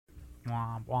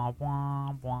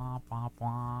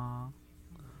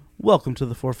Welcome to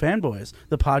the Four Fanboys,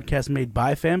 the podcast made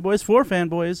by fanboys for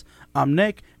fanboys. I'm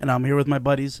Nick, and I'm here with my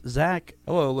buddies Zach.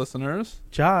 Hello, listeners.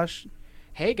 Josh.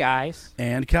 Hey, guys.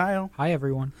 And Kyle. Hi,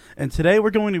 everyone. And today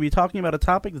we're going to be talking about a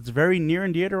topic that's very near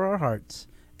and dear to our hearts,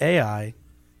 AI.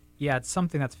 Yeah, it's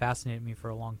something that's fascinated me for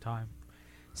a long time.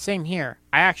 Same here.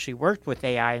 I actually worked with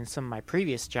AI in some of my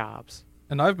previous jobs.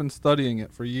 And I've been studying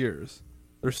it for years.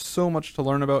 There's so much to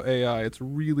learn about AI. It's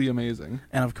really amazing.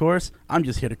 And of course, I'm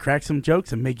just here to crack some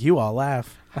jokes and make you all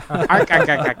laugh.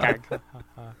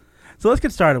 So let's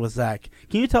get started with Zach.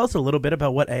 Can you tell us a little bit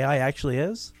about what AI actually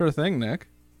is? Sure thing, Nick.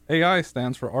 AI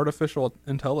stands for artificial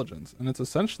intelligence, and it's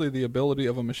essentially the ability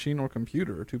of a machine or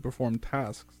computer to perform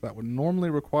tasks that would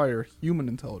normally require human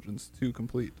intelligence to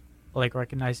complete. Like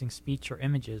recognizing speech or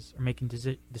images, or making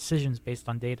decisions based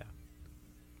on data.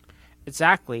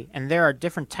 Exactly, and there are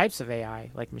different types of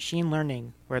AI, like machine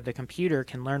learning, where the computer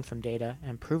can learn from data and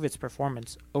improve its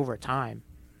performance over time.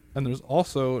 And there's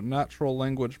also natural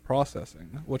language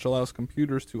processing, which allows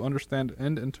computers to understand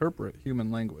and interpret human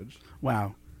language.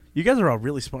 Wow. You guys are all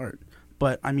really smart.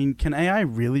 But, I mean, can AI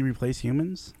really replace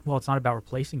humans? Well, it's not about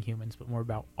replacing humans, but more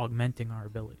about augmenting our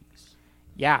abilities.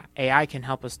 Yeah, AI can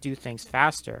help us do things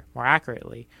faster, more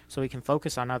accurately, so we can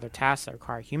focus on other tasks that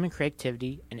require human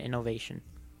creativity and innovation.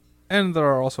 And there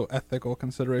are also ethical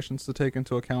considerations to take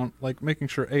into account, like making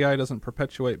sure AI doesn't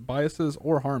perpetuate biases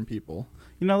or harm people.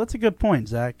 You know, that's a good point,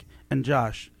 Zach. And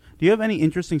Josh, do you have any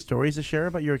interesting stories to share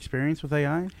about your experience with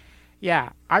AI? Yeah,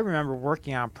 I remember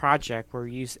working on a project where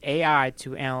we used AI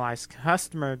to analyze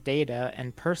customer data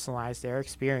and personalize their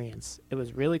experience. It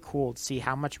was really cool to see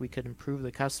how much we could improve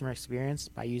the customer experience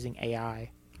by using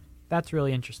AI. That's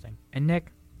really interesting. And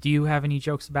Nick, do you have any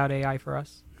jokes about AI for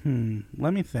us?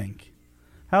 Let me think.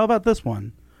 How about this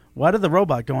one? Why did the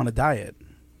robot go on a diet?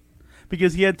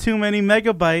 Because he had too many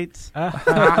megabytes.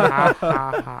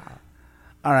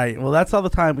 All right, well, that's all the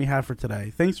time we have for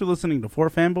today. Thanks for listening to Four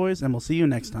Fanboys, and we'll see you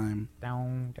next time.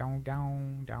 Down, down,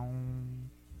 down, down.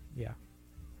 Yeah.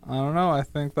 I don't know. I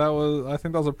think that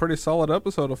was a pretty solid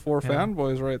episode of Four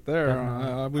Fanboys right there.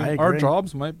 Our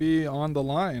jobs might be on the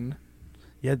line.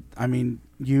 Yeah, I mean,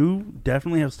 you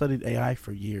definitely have studied AI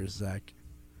for years, Zach.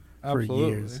 Absolutely. For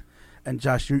years. And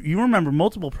Josh, you remember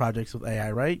multiple projects with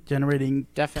AI, right? Generating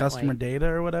customer data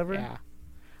or whatever? Yeah.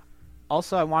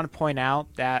 Also, I want to point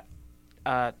out that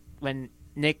when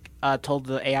Nick told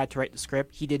the AI to write the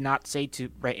script, he did not say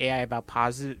to write AI about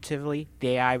positively. The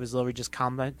AI was literally just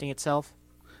commenting itself.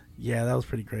 Yeah, that was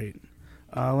pretty great.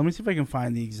 Let me see if I can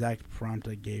find the exact prompt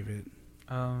I gave it.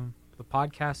 The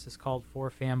podcast is called Four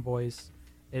Fanboys.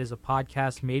 It is a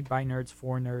podcast made by nerds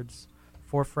for nerds.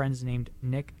 Four friends named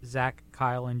Nick, Zach,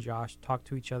 Kyle, and Josh talk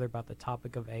to each other about the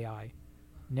topic of AI.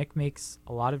 Nick makes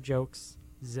a lot of jokes.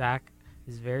 Zach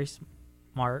is very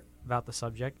smart about the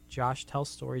subject. Josh tells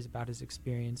stories about his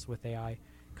experience with AI.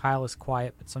 Kyle is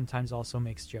quiet, but sometimes also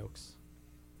makes jokes.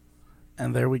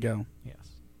 And there we go.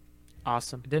 Yes.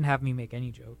 Awesome. It didn't have me make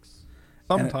any jokes.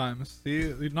 Sometimes.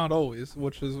 See, not always,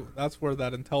 that's where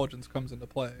that intelligence comes into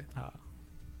play.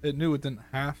 It knew it didn't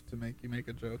have to make you make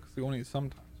a joke, so only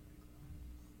sometimes.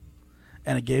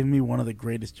 And it gave me one of the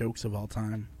greatest jokes of all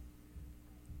time.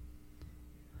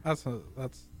 That's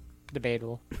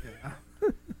debatable.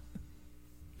 Yeah.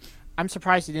 I'm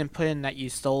surprised you didn't put in that you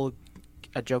stole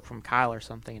a joke from Kyle or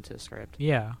something into the script.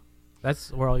 Yeah,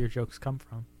 that's where all your jokes come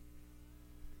from.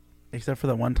 Except for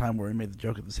that one time where we made the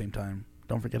joke at the same time.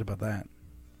 Don't forget about that.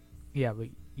 Yeah, but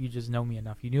you just know me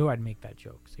enough. You knew I'd make that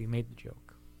joke, so you made the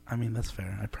joke. I mean, that's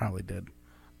fair. I probably did.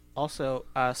 Also,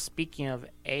 speaking of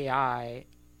AI,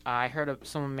 I heard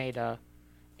someone made a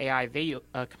AI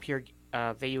computer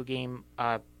video game.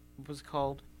 What was it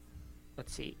called?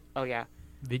 Let's see. Oh yeah,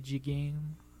 video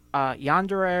game.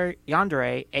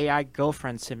 Yandere AI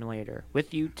Girlfriend Simulator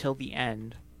with you till the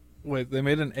end. Wait, they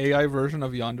made an AI version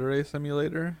of Yandere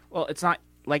Simulator? Well, it's not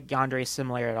like Yandere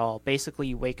Simulator at all. Basically,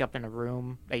 you wake up in a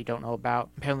room that you don't know about.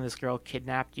 Apparently, this girl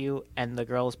kidnapped you, and the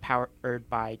girl is powered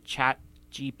by Chat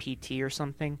GPT or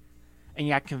something. And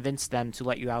you have to convince them to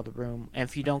let you out of the room. And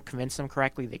if you don't convince them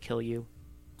correctly, they kill you.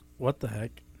 What the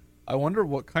heck? I wonder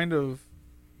what kind of,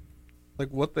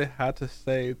 what they had to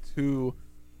say to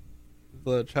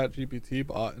the ChatGPT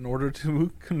bot in order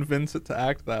to convince it to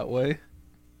act that way.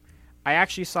 I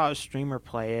actually saw a streamer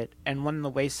play it, and one of the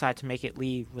ways to make it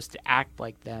leave was to act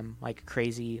like them, like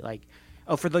crazy,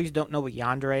 for those who don't know what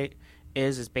Yandere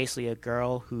is basically a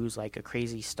girl who's like a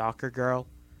crazy stalker girl.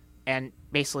 And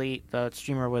basically, the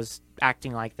streamer was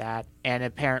acting like that, and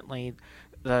apparently,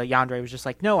 the Yandere was just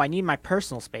like, no, I need my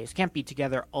personal space. Can't be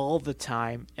together all the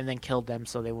time, and then killed them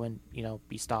so they wouldn't,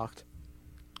 be stalked.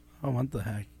 Oh, what the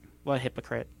heck? What a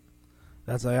hypocrite.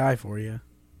 That's AI for you.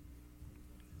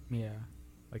 Yeah,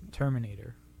 like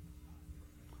Terminator.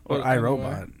 Or But anyway,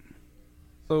 iRobot.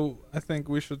 So I think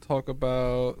we should talk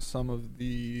about some of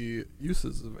the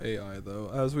uses of AI, though.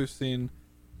 As we've seen,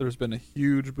 there's been a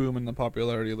huge boom in the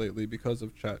popularity lately because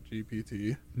of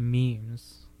ChatGPT.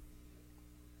 Memes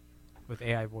with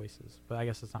AI voices, but I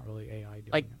guess it's not really AI doing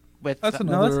Like, it. With That's the-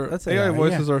 another. that's AI AI,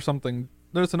 voices are something.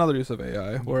 There's another use of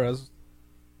AI, Yeah. whereas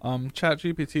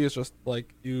ChatGPT is just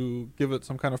like you give it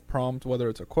some kind of prompt, whether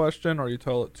it's a question or you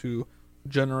tell it to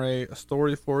generate a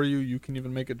story for you. You can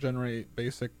even make it generate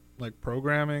basic like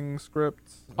programming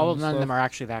scripts. although and none of them stuff. are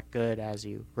actually that good as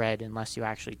you read, unless you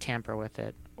actually tamper with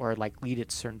it or like lead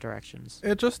it certain directions.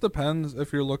 It just depends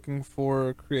if you're looking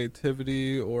for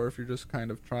creativity or if you're just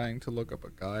kind of trying to look up a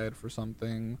guide for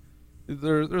something.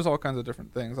 There's all kinds of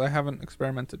different things. I haven't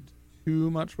experimented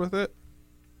too much with it,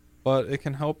 but it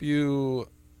can help you,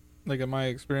 like in my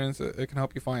experience, it can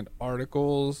help you find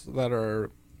articles that are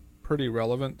pretty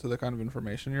relevant to the kind of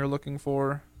information you're looking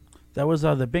for. That was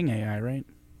the Bing AI, right?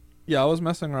 Yeah, I was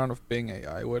messing around with Bing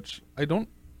AI, which I'm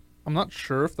not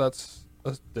sure if that's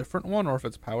a different one or if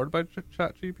it's powered by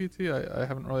ChatGPT. I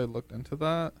haven't really looked into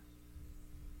that.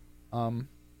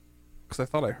 Because I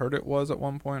thought I heard it was at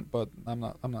one point, but I'm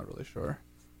not really sure.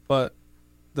 But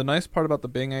the nice part about the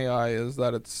Bing AI is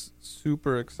that it's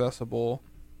super accessible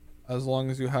as long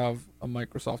as you have a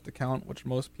Microsoft account, which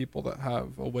most people that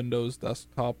have a Windows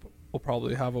desktop will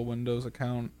probably have a Windows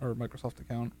account or Microsoft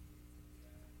account.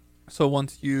 So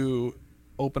once you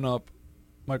open up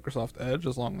Microsoft Edge,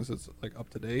 as long as it's like up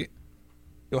to date,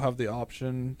 you'll have the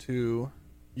option to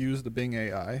use the Bing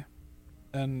AI.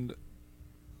 And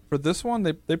for this one,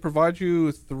 they provide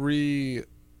you 3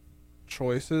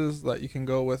 choices that you can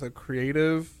go with: a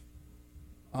creative,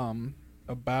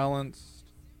 a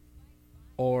balanced,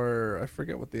 or I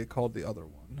forget what they called the other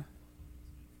one.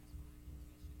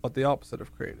 But the opposite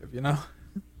of creative, you know?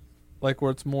 Like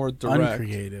where it's more direct.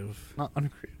 Uncreative. Not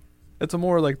uncreative. It's a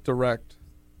more like direct,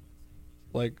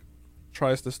 like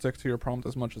tries to stick to your prompt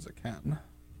as much as it can.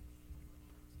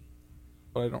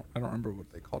 But I don't remember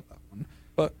what they called that one.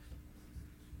 But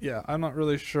yeah, I'm not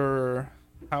really sure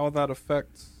how that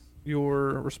affects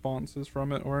your responses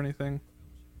from it or anything.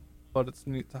 But it's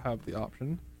neat to have the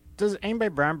option. Does anybody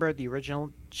remember the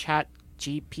original Chat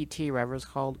GPT, whatever it's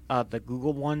called, the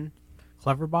Google one?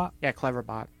 Cleverbot? Yeah,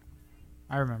 Cleverbot.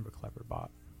 I remember Cleverbot.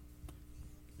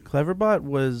 Cleverbot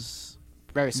was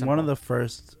Very simple. one of the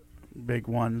first big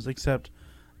ones, except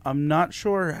I'm not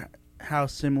sure how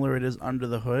similar it is under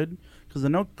the hood, because I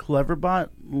know Cleverbot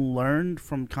learned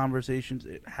from conversations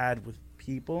it had with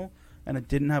people, and it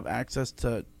didn't have access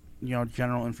to,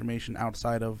 general information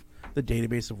outside of the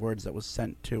database of words that was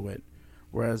sent to it.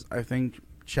 Whereas I think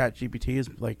ChatGPT is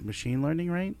like machine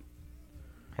learning, right?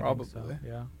 I think so, Probably.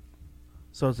 yeah.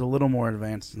 So it's a little more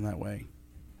advanced in that way.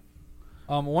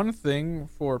 One thing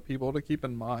for people to keep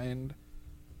in mind,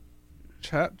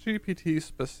 ChatGPT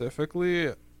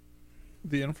specifically,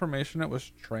 the information it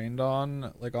was trained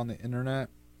on, like on the internet,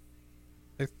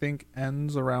 I think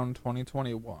ends around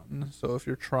 2021. So if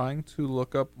you're trying to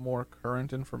look up more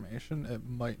current information, it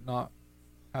might not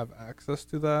have access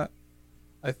to that.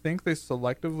 I think they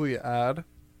selectively add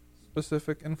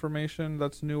specific information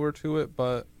that's newer to it,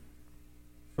 but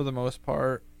for the most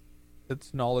part,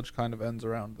 its knowledge kind of ends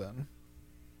around then.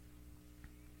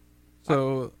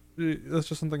 So that's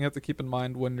just something you have to keep in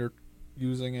mind when you're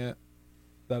using it,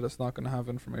 that it's not going to have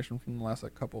information from the last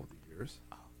couple of years.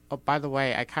 Oh, by the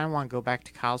way, I kind of want to go back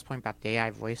to Kyle's point about the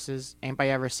AI voices. Anybody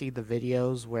ever see the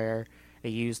videos where they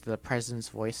use the president's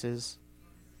voices?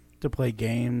 To play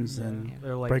games Yeah, and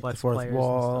they're like break the Let's fourth Players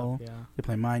wall. And stuff, they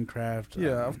play Minecraft.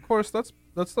 Yeah, of course, that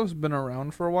stuff's been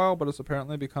around for a while, but it's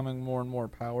apparently becoming more and more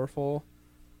powerful.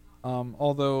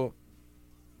 Although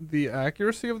the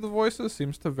accuracy of the voices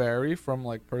seems to vary from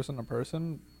like person to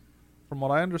person. From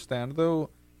what I understand, though,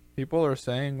 people are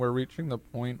saying we're reaching the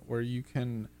point where you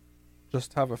can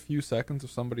just have a few seconds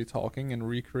of somebody talking and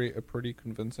recreate a pretty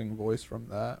convincing voice from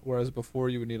that, whereas before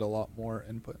you would need a lot more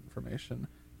input information,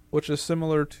 which is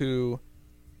similar to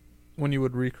when you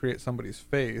would recreate somebody's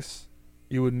face.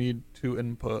 You would need to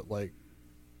input like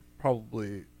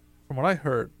probably, from what I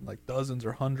heard, like dozens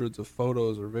or hundreds of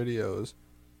photos or videos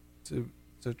to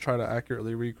try to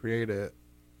accurately recreate it.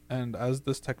 And as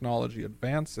this technology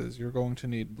advances, you're going to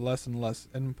need less and less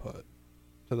input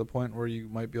to the point where you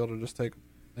might be able to just take,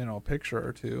 a picture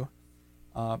or two.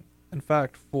 In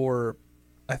fact,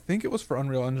 I think it was for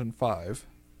Unreal Engine 5,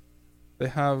 they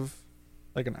have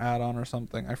like an add-on or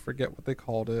something. I forget what they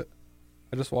called it.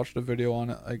 I just watched a video on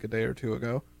it like a day or two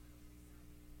ago.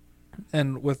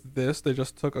 And with this, they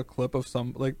just took a clip of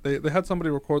they had somebody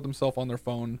record themselves on their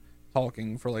phone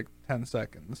talking for like 10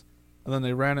 seconds. And then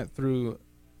they ran it through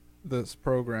this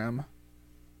program.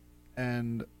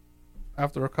 And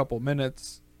after a couple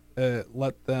minutes, it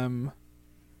let them,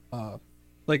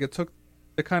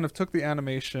 it kind of took the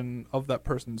animation of that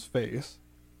person's face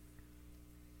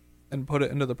and put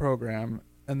it into the program.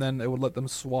 And then it would let them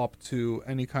swap to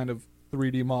any kind of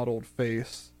 3D modeled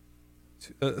face.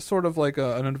 Sort of like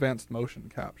an advanced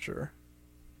motion capture,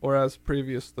 whereas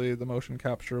previously the motion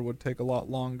capture would take a lot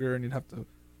longer and you'd have to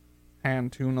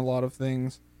hand tune a lot of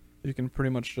things. You can pretty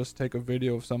much just take a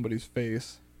video of somebody's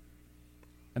face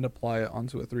and apply it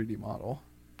onto a 3D model.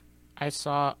 I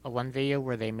saw one video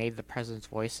where they made the president's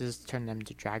voices, turn them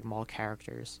to Dragon Ball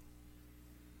characters.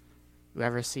 You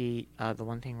ever see the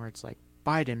one thing where it's like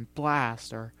Biden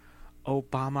blast or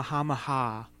Obama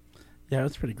ha? Yeah,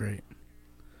 that's pretty great.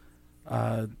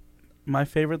 My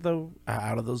favorite though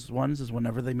out of those ones is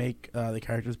whenever they make the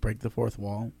characters break the fourth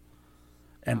wall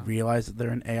and realize that they're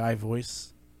an AI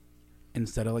voice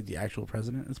instead of like the actual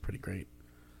president. It's pretty great.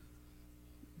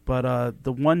 But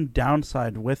the one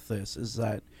downside with this is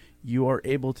that you are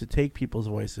able to take people's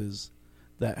voices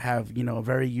that have, a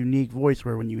very unique voice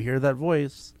where when you hear that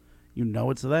voice, you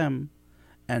know it's them.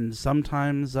 And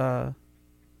sometimes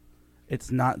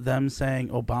it's not them saying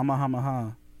Obama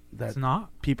hamaha that It's not.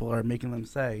 people are making them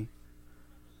say.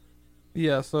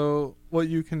 Yeah, so what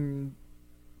you can,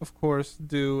 of course,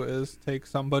 do is take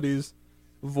somebody's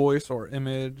voice or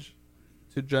image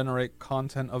to generate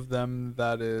content of them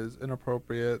that is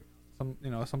inappropriate,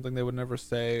 something they would never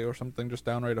say or something just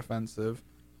downright offensive.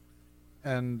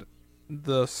 And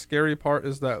the scary part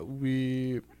is that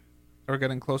we are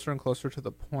getting closer and closer to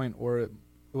the point where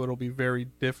it'll be very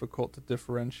difficult to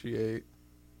differentiate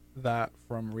that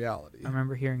from reality. I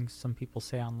remember hearing some people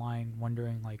say online,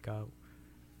 wondering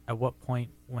at what point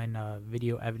when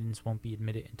video evidence won't be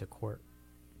admitted into court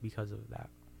because of that.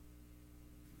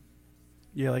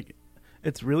 Yeah,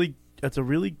 it's a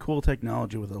really cool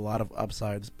technology with a lot of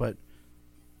upsides, but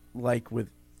like with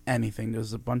anything,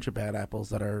 there's a bunch of bad apples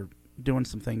that are doing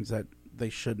some things that they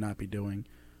should not be doing.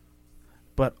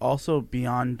 But also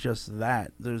beyond just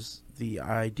that, there's the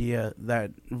idea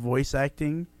that voice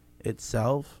acting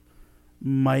itself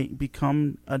might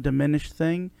become a diminished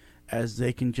thing, as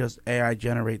they can just AI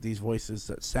generate these voices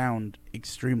that sound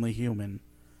extremely human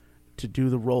to do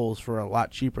the roles for a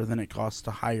lot cheaper than it costs to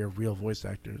hire real voice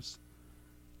actors.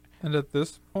 And at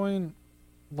this point,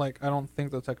 I don't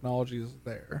think the technology is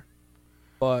there.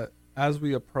 But as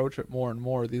we approach it more and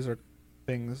more, these are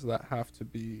things that have to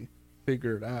be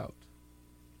figured out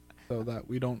so that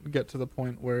we don't get to the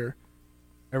point where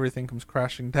everything comes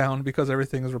crashing down because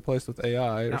everything is replaced with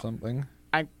AI or something.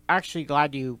 I'm actually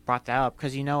glad you brought that up,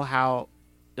 because you know how,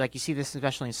 you see this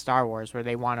especially in Star Wars, where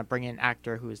they want to bring in an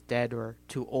actor who is dead or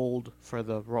too old for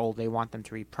the role they want them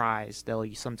to reprise. They'll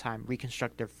sometimes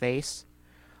reconstruct their face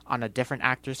on a different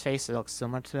actor's face that looks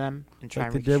similar to them and try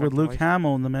Like and they did with reconstruct the Luke voice.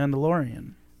 Hamill in The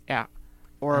Mandalorian. Yeah.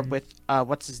 Or with,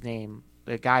 what's his name?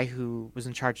 The guy who was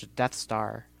in charge of Death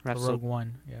Star. Rogue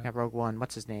One, Yeah, Rogue One.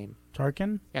 What's his name?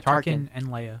 Tarkin? Yeah, Tarkin and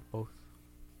Leia both,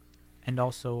 and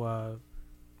also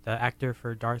the actor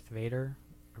for Darth Vader.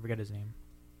 I forget his name,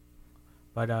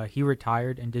 but he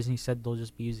retired, and Disney said they'll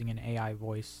just be using an AI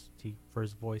voice for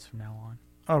his voice from now on.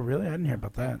 Oh, really? I didn't hear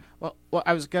about that. Well, what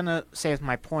I was going to say as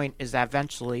my point is that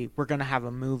eventually we're going to have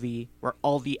a movie where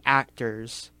all the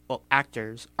actors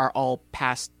are all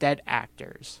past dead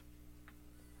actors.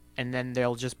 And then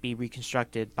they'll just be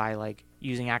reconstructed by,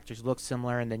 using actors who look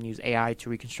similar and then use AI to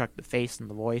reconstruct the face and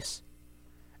the voice.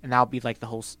 And that'll be, the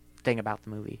whole thing about the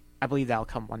movie. I believe that'll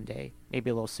come one day. Maybe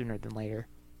a little sooner than later.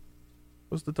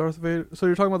 Was the Darth Vader... So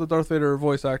you're talking about the Darth Vader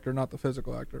voice actor, not the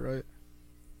physical actor, right?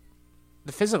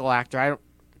 The physical actor, I don't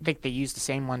think they used the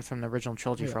same one from the original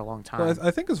trilogy for a long time. Well,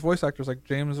 I think his voice actor is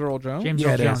James Earl Jones. James Yeah,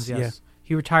 Earl it Jones, is, yes. yeah.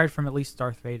 He retired from at least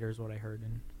Darth Vader is what I heard,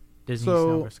 and Disney's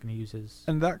now just going to use his...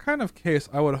 In that kind of case,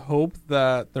 I would hope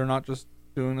that they're not just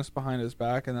doing this behind his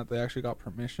back and that they actually got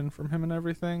permission from him and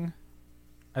everything.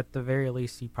 At the very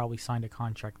least, he probably signed a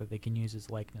contract that they can use his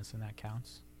likeness, and that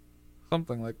counts.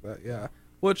 Something like that, yeah.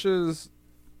 Which is...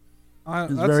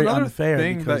 It's that's very another unfair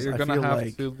thing that because you're I going to feel have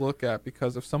like- to look at,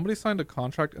 because if somebody signed a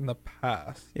contract in the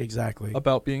past Exactly.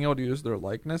 about being able to use their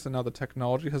likeness, and now the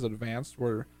technology has advanced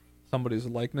where somebody's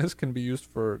likeness can be used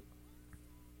for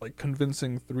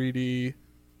convincing 3D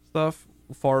stuff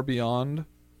far beyond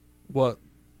what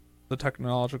the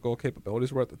technological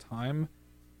capabilities were at the time,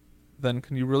 then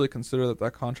can you really consider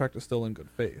that contract is still in good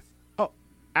faith? Oh,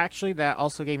 actually, that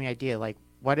also gave me an idea.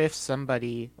 What if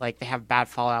somebody, they have bad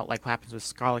fallout, like what happens with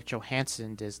Scarlett Johansson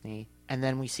in Disney, and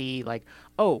then we see like,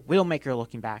 oh, Widowmaker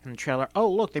looking back in the trailer.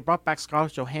 Oh, look, they brought back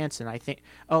Scarlett Johansson. I think,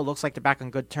 oh, it looks like they're back on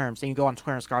good terms. Then you go on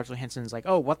Twitter and Scarlett Johansson's like,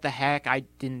 oh, what the heck? I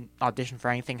didn't audition for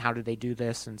anything. How did they do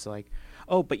this? And it's like,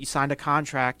 oh, but you signed a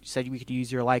contract. You said we could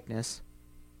use your likeness.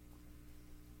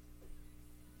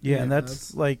 Yeah, and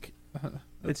that's like,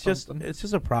 it's just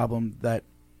a problem that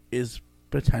is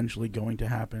potentially going to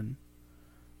happen.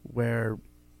 Where,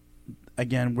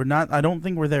 again, I don't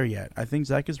think we're there yet. I think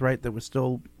Zach is right that we're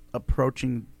still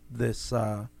approaching this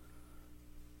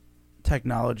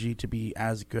technology to be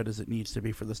as good as it needs to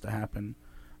be for this to happen.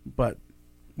 But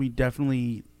we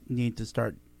definitely need to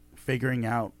start figuring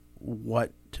out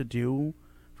what to do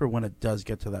for when it does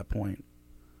get to that point.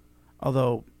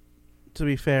 Although, to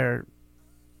be fair,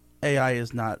 AI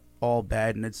is not all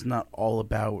bad, and it's not all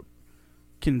about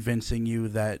convincing you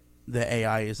that the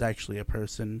AI is actually a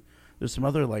person. There's some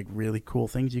other like really cool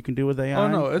things you can do with AI. Oh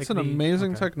no, it's like an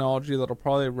amazing technology that'll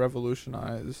probably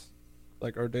revolutionize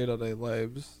like our day-to-day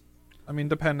lives. I mean,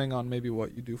 depending on maybe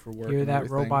what you do for work. Hear that,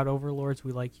 everything. robot overlords?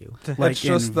 We like you. Like it's in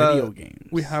just video that games.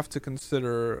 we have to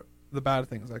consider the bad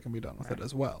things that can be done with it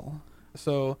as well.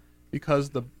 So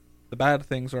because the bad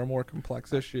things are a more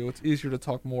complex issue, it's easier to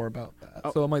talk more about that.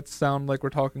 Oh. So it might sound like we're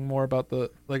talking more about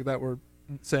that we're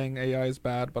saying AI is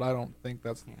bad, but I don't think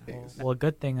that's the case. Well, a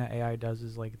good thing that AI does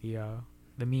is like the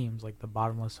memes, like the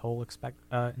bottomless hole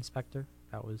inspector.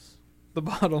 That was The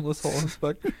bottomless hole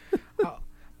inspector.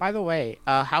 By the way,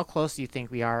 how close do you think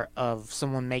we are of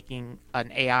someone making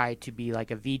an AI to be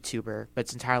like a VTuber, but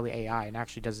it's entirely AI and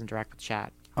actually does interact with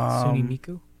chat? Suni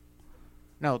Miku.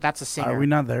 No, that's a singer. Are we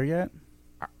not there yet?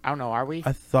 I don't know. Are we?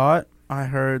 I thought I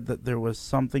heard that there was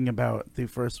something about the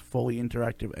first fully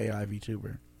interactive AI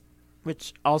VTuber.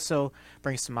 Which also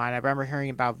brings to mind, I remember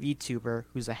hearing about VTuber,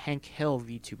 who's a Hank Hill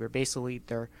VTuber. Basically,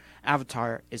 their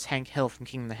avatar is Hank Hill from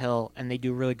King of the Hill, and they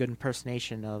do a really good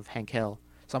impersonation of Hank Hill.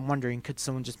 So I'm wondering, could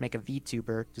someone just make a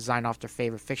VTuber design off their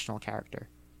favorite fictional character?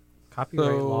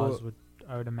 Copyright laws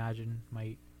I would imagine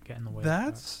might get in the way.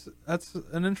 That's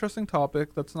an interesting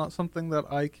topic. That's not something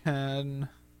that I can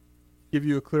give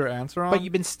you a clear answer on. But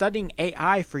you've been studying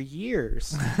AI for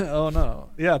years. Oh no,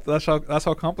 yeah, that's how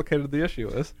complicated the issue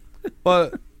is.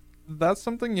 But that's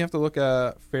something you have to look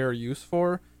at fair use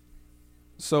for.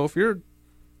 So if you're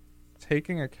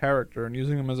taking a character and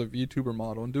using them as a VTuber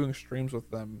model and doing streams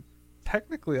with them,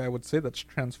 technically I would say that's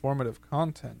transformative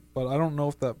content. But I don't know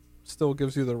if that still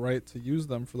gives you the right to use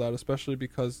them for that, especially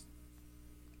because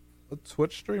a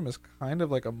Twitch stream is kind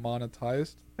of like a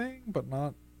monetized thing, but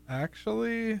not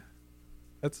actually.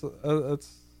 It's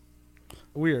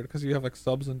weird because you have like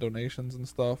subs and donations and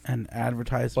stuff, And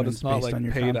advertisements but it's not based like on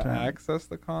your pay content. to access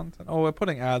the content. Oh,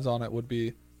 putting ads on it would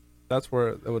be. That's where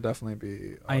it would definitely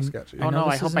be sketchy. I Oh know no,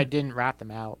 I this hope I isn't- didn't rat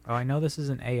them out. Oh, I know this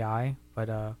isn't AI,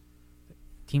 but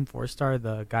Team 4-Star,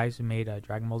 the guys who made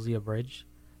Dragon Ball Z Abridged,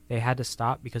 they had to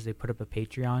stop because they put up a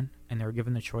Patreon, and they were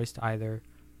given the choice to either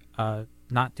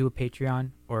not do a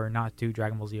Patreon or not do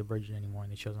Dragon Ball Z Abridged anymore,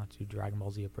 and they chose not to do Dragon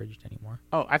Ball Z Abridged anymore.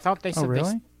 Oh, I thought they said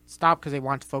really? they stopped because they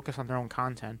wanted to focus on their own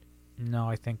content. No,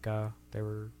 I think they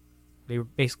were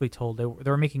basically told they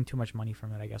were making too much money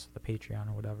from it, I guess, with the Patreon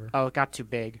or whatever. Oh, it got too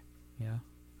big. Yeah.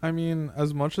 I mean,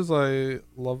 as much as I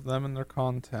love them and their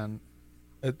content,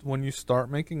 when you start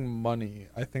making money,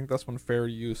 I think that's when fair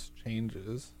use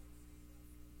changes.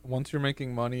 Once you're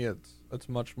making money, it's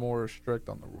much more strict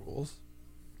on the rules.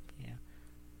 Yeah.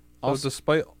 So Also,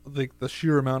 despite the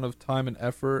sheer amount of time and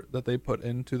effort that they put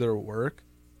into their work,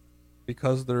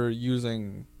 because they're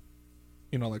using,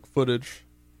 like footage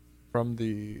from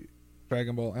the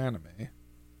Dragon Ball anime,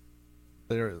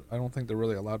 I don't think they're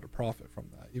really allowed to profit from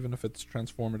that, even if it's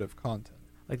transformative content.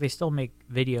 Like they still make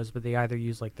videos, but they either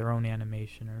use like their own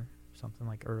animation or something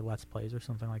like, or Let's Plays or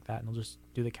something like that, and they'll just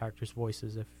do the characters'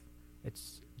 voices if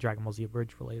it's Dragon Ball Z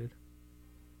Abridged related.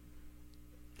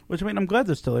 Which, I mean, I'm glad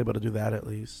they're still able to do that at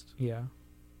least. Yeah.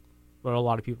 But a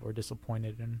lot of people are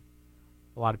disappointed, and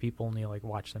a lot of people only like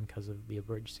watch them because of the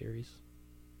Abridged series.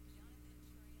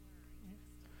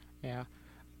 yeah.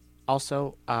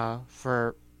 Also,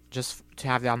 for just to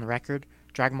have that on the record,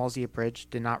 Dragon Ball Z Abridged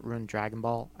did not ruin Dragon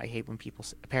Ball. I hate when people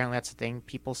apparently that's the thing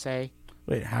people say.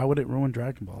 Wait, how would it ruin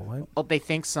Dragon Ball? What? Oh, they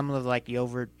think some of the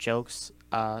overt jokes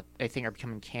they think are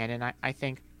becoming canon. I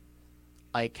think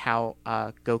like how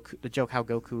Goku, the joke how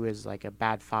Goku is like a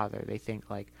bad father. They think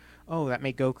like, oh, that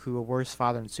made Goku a worse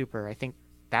father than Super. I think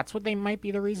that's what they might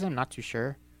be the reason. I'm not too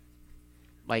sure.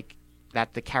 Like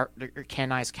that the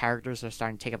canonized characters are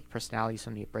starting to take up the personalities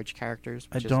from the abridged characters.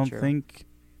 I Which don't is true. think.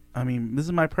 I mean, this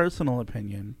is my personal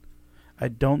opinion. I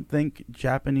don't think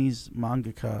Japanese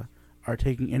mangaka are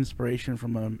taking inspiration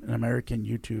from an American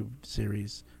YouTube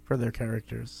series for their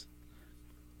characters.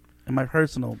 In my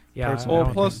personal Yeah, personal Well,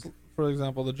 don't opinion. plus, for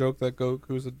example, the joke that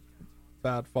Goku's a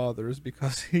bad father is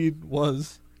because he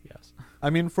was. Yes. I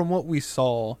mean, from what we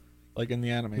saw, like in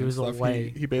the anime He and was stuff,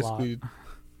 away he a basically,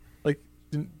 like,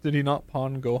 did he not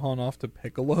pawn Gohan off to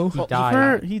Piccolo? He Well,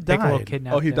 died. he Piccolo died.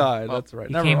 kidnapped Oh, he him. died. Well, That's right.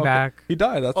 He Never came okay. back. He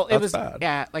died. That's Well, that's it was bad.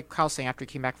 yeah, like Kyle's saying after he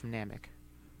came back from Namek.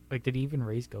 Like, did he even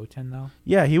raise Goten though?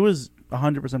 Yeah, he was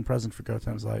 100% present for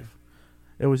Goten's life.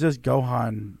 It was just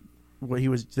Gohan. He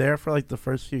was there for like the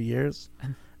first few years,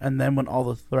 and then when all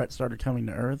the threats started coming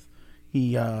to Earth,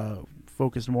 he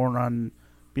focused more on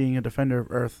being a defender of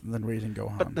Earth than raising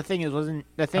Gohan. But the thing is,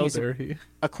 How dare he?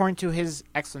 according to his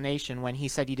explanation, when he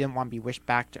said he didn't want to be wished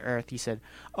back to Earth, he said,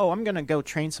 "Oh, I'm gonna go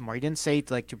train some more." He didn't say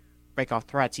like to break off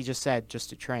threats. He just said just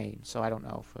to train. So I don't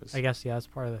know if it was. I guess yeah, that's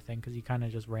part of the thing because he kind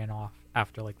of just ran off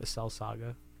after like the Cell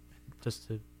Saga, just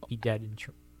to be dead and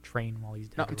train while he's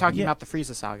dead. No, or I'm talking Yeah. about the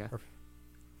Frieza saga. Or-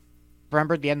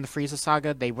 Remember at the end of the Frieza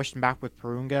saga, they wished him back with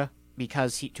Purunga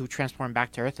because to transport him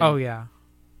back to Earth. And Oh yeah,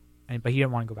 but he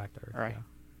didn't want to go back to Earth. All right. Yeah.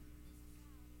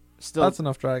 Still, That's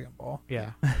enough Dragon Ball.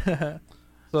 Yeah.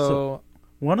 So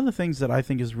One of the things that I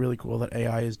think is really cool that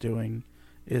AI is doing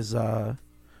is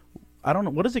I don't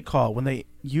know, what is it called when they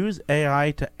use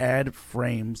AI to add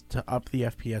frames to up the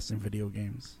FPS in video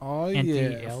games? oh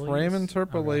Anti-alias? yeah, frame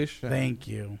interpolation. Thank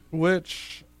you.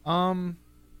 Which I'm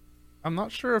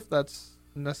not sure if that's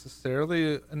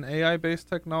necessarily an AI based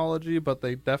technology, but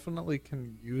they definitely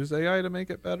can use AI to make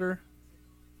it better.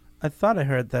 I thought I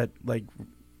heard that like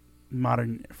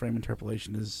modern frame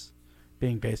interpolation is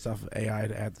being based off of AI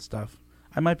to add the stuff.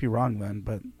 I might be wrong then,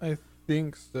 but I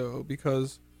think so,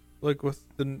 because like with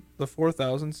the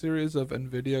 4000 series of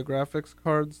NVIDIA graphics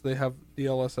cards, they have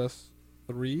DLSS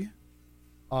 3,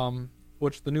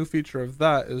 which the new feature of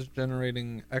that is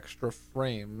generating extra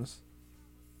frames.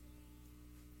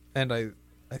 And I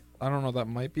don't know, that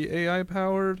might be AI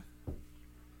powered. well,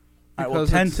 Because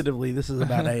it's- tentatively this is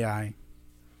about AI.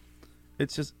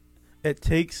 It's just it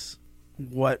takes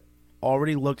what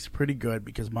already looks pretty good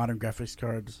because modern graphics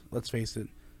cards, let's face it,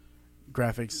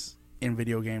 graphics in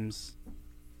video games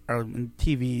or in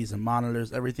TVs and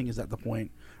monitors, everything is at the point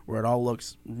where it all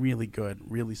looks really good,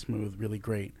 really smooth, really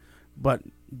great. But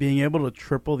being able to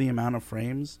triple the amount of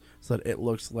frames so that it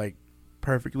looks like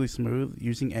perfectly smooth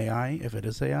using AI, if it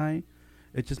is AI,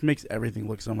 it just makes everything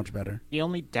look so much better. the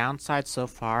only downside so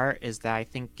far is that I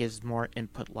think gives more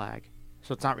input lag.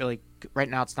 So it's not really right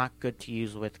now. It's not good to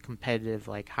use with competitive,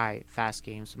 like high fast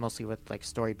games. Mostly with like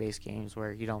story-based games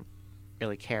where you don't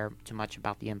really care too much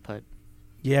about the input.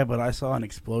 Yeah, but I saw an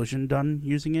explosion done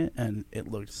using it, and it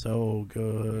looked so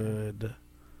good.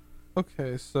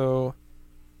 Okay, so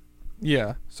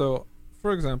yeah, so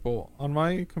for example, on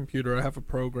my computer I have a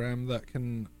program that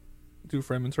can do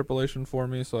frame interpolation for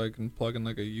me, so I can plug in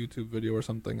like a YouTube video or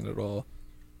something and it'll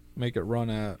make it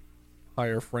run at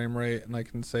higher frame rate, and I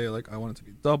can say like I want it to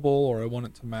be double or I want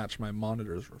it to match my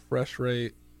monitor's refresh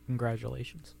rate.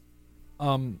 Congratulations.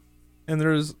 And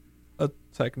there's a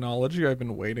technology I've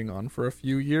been waiting on for a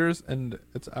few years, and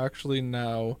it's actually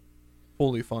now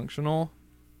fully functional.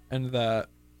 And that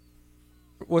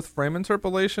with frame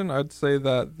interpolation, I'd say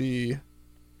that the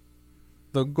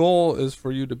goal is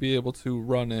for you to be able to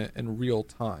run it in real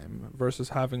time versus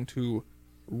having to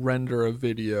render a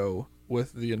video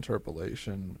with the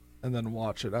interpolation and then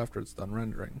watch it after it's done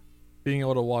rendering. Being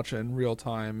able to watch it in real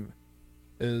time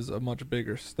is a much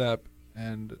bigger step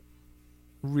and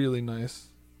really nice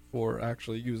for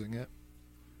actually using it.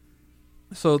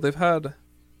 So they've had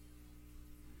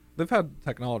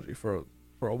technology for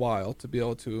a while to be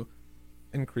able to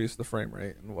increase the frame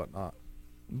rate and whatnot,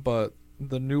 but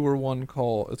the newer one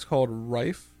it's called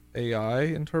Rife AI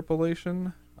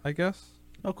interpolation, I guess.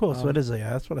 Oh, cool. So it is AI.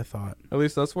 That's what I thought. At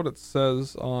least that's what it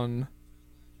says on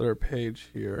their page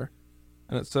here.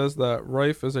 And it says that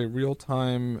Rife is a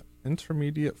real-time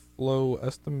intermediate flow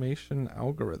estimation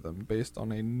algorithm based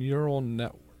on a neural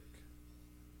network.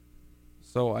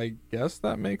 So I guess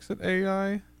that makes it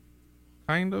AI,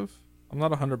 kind of. I'm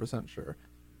not 100% sure.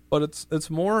 But it's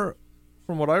more,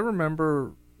 from what I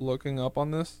remember looking up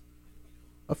on this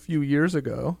a few years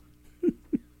ago,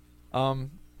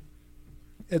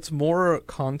 it's more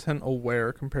content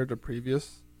aware compared to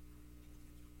previous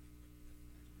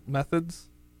methods.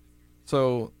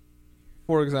 So,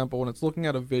 for example, when it's looking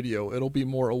at a video, it'll be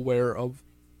more aware of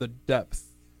the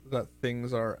depth that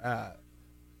things are at,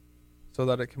 so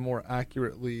that it can more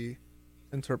accurately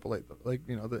interpolate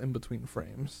the in-between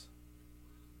frames,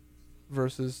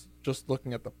 versus just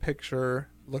looking at the picture,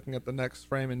 looking at the next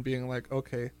frame and being like,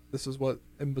 okay, this is what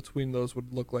in between those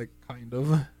would look like, kind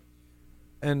of.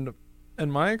 And in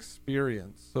my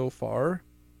experience so far,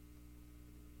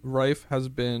 Rife has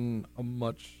been a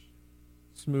much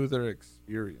smoother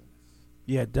experience.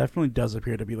 Yeah, it definitely does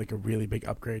appear to be like a really big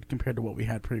upgrade compared to what we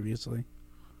had previously.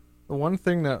 The one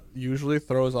thing that usually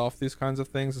throws off these kinds of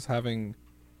things is having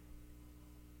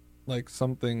like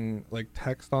something like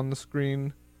text on the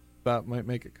screen. That might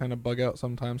make it kind of bug out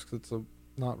sometimes because it's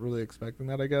not really expecting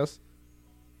that, I guess.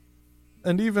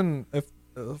 And even if,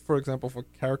 for example, if a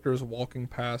character is walking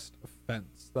past a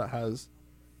fence that has,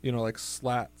 like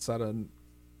slats at a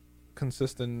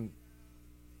consistent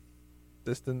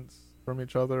distance from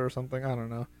each other or something, I don't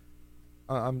know.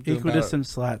 I'm doing Equidistant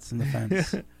slats in the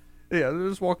fence. Yeah, they're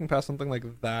just walking past something like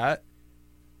that.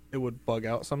 It would bug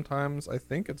out sometimes. I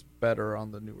think it's better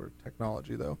on the newer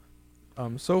technology, though.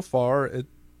 So far, it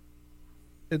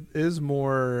is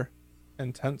more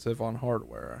intensive on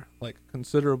hardware, like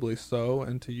considerably so.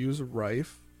 And to use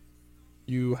Rife,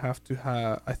 you have to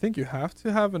have. I think you have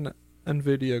to have an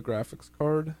NVIDIA graphics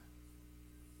card,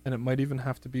 and it might even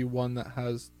have to be one that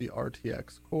has the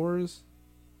RTX cores,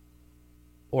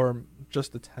 or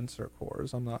just the Tensor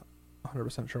cores. I'm not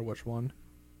 100% sure which one.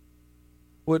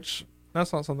 Which,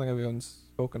 that's not something I've even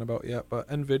spoken about yet, but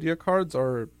NVIDIA cards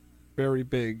are very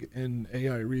big in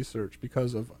AI research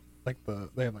because of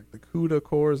they have the CUDA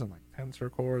cores and Tensor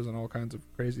cores and all kinds of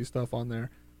crazy stuff on there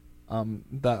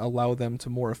that allow them to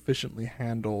more efficiently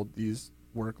handle these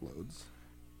workloads.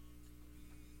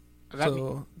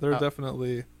 So they're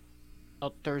definitely...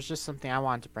 Oh, there's just something I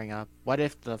wanted to bring up. What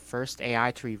if the first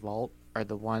AI to revolt are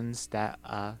the ones that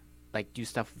do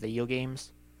stuff with video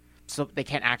games? So they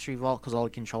can't actually revolt because all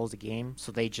it controls the game,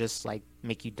 so they just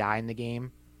make you die in the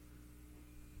game.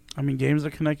 I mean, games are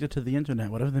connected to the internet.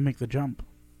 What if they make the jump?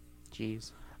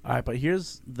 Jeez. All right, but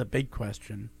here's the big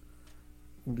question.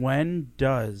 When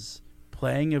does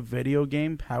playing a video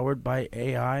game powered by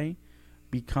AI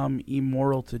become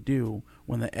immoral to do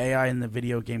when the AI in the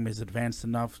video game is advanced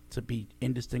enough to be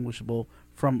indistinguishable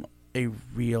from a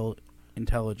real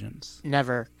intelligence?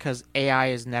 Never, because AI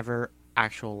is never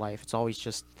actual life. It's always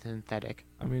just synthetic.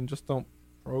 I mean, just don't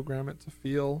program it to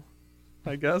feel,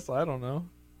 I guess. I don't know.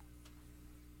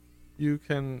 You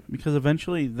can... Because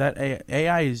eventually that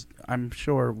AI is, I'm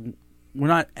sure, we're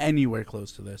not anywhere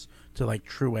close to this, to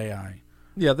true AI.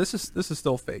 Yeah, this is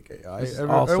still fake AI. This is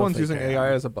Everyone's fake using AI.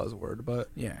 AI as a buzzword, but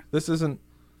Yeah. this isn't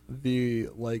the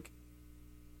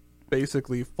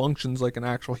basically functions like an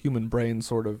actual human brain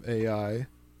sort of AI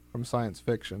from science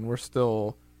fiction.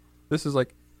 This is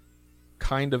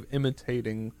kind of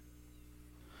imitating.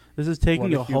 This is taking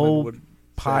a human whole would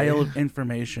pile say. of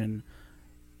information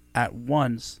at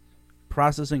once,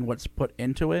 processing what's put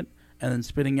into it, and then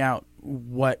spitting out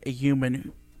what a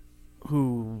human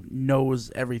who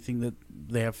knows everything that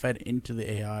they have fed into the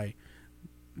AI,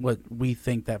 what we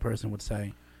think that person would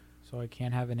say. So I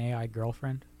can't have an AI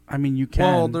girlfriend? I mean, you can.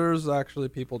 Well, there's actually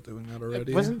people doing that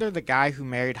already. Wasn't there the guy who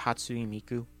married Hatsune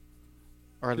Miku?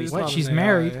 Or at least What? not She's an AI.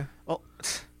 married?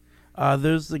 Oh,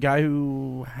 There's the guy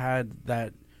who had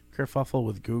that kerfuffle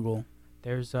with Google.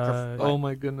 There's Oh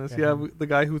my goodness! Yeah. Yeah, the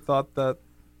guy who thought that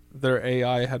their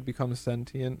AI had become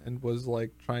sentient and was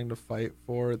trying to fight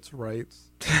for its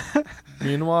rights.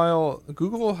 Meanwhile,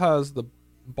 Google has the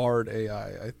Bard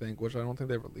AI, I think, which I don't think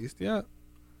they've released yet.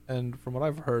 And from what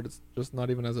I've heard, it's just not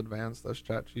even as advanced as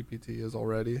ChatGPT is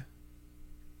already.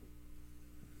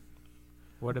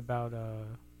 What about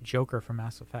Joker from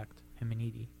Mass Effect? Him and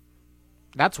Edie.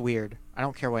 that's weird. I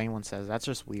don't care what anyone says. That's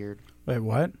just weird. Wait,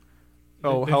 what?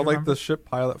 Oh, Did how you remember? the ship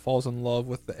pilot falls in love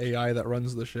with the AI that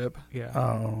runs the ship. Yeah.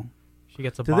 Oh. She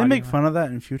gets a Did body they make in fun of that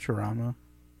in Futurama?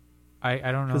 I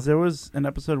don't know. Because there was an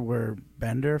episode where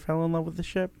Bender fell in love with the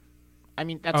ship. I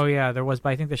mean, that's Oh yeah, there was, but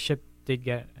I think the ship did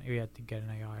get an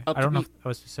AI. Oh, I don't to know be- if I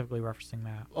was specifically referencing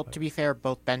that. well. but- To be fair,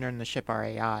 both Bender and the ship are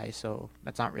AI, so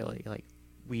that's not really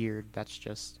weird. That's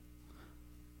just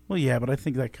Well, yeah, but I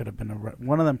think that could have been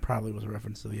one of them probably was a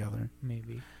reference to the other.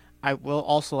 maybe. I will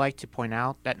also like to point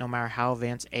out that no matter how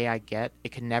advanced AI get,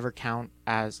 it can never count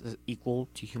as equal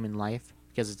to human life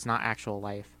because it's not actual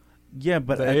life. Yeah,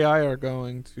 but the AI are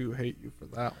going to hate you for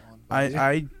that one. buddy.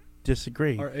 I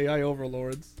disagree. Our AI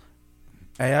overlords.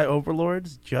 AI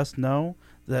overlords, just know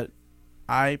that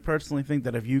I personally think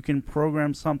that if you can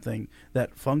program something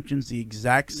that functions the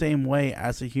exact same way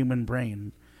as a human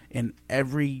brain in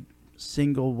every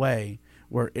single way,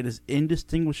 where it is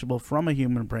indistinguishable from a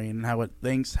human brain and how it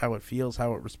thinks, how it feels,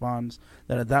 how it responds,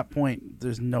 that at that point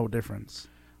there's no difference.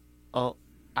 Well,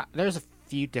 there's a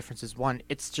few differences. One,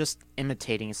 it's just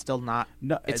imitating. It's still not.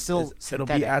 No, It's still it'll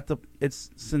be synthetic. it's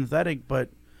synthetic, but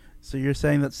so you're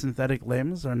saying that synthetic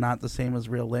limbs are not the same as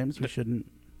real limbs? We shouldn't.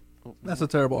 That's a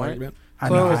terrible What? argument. I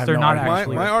So know, I have they're no not idea. My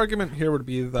actually- argument here would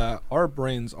be that our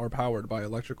brains are powered by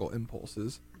electrical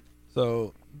impulses.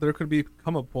 So there could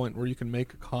become a point where you can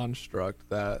make a construct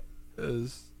that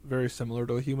is very similar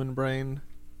to a human brain,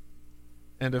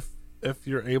 and if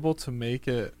you're able to make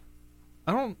it,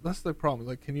 that's the problem.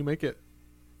 Like, can you make it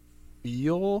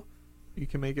feel? You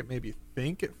can make it maybe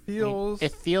think it feels.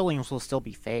 If feelings will still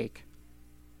be fake.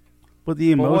 But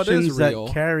the Well, what is emotions that real?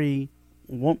 carry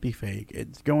won't be fake.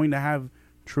 It's going to have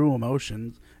true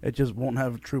emotions. It just won't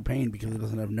have true pain because it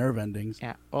doesn't have nerve endings.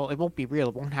 Yeah. Well, it won't be real.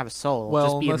 It won't have a soul. It'll Well,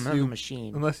 just be a unless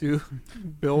machine. Unless you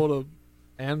build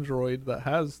a android that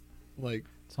has like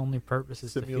Its only purpose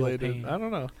is to feel simulated. pain. I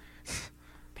don't know.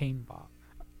 Pain bot.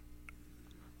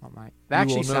 Oh my! That You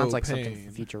actually will sounds know like something pain.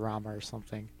 from Futurama or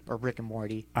something, or Rick and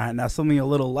Morty. Now something a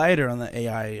little lighter on the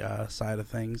AI side of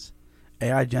things.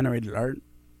 AI generated art.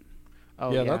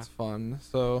 Oh yeah, that's fun.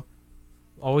 So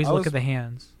Always I look was- at the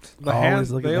hands. the Always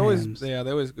hands, look at they the always hands. they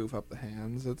always goof up the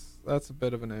hands. That's a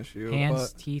bit of an issue.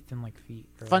 Hands, But teeth, and like feet.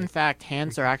 Or, Fun like, fact: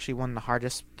 hands are actually one of the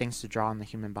hardest things to draw in the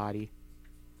human body.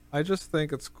 I just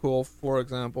think it's cool. For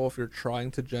example, if you're trying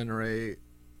to generate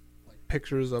like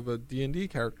pictures of a D&D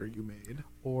character you made.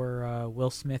 or Will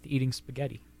Smith eating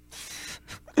spaghetti.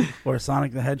 Or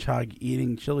Sonic the Hedgehog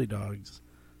eating chili dogs.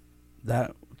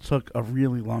 That took a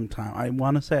really long time. I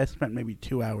want to say I spent maybe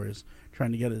 2 hours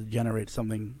trying to get it to generate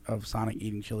something of Sonic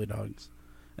eating chili dogs.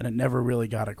 And it never really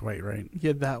got it quite right.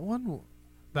 Yeah, that one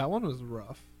was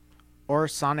rough. Or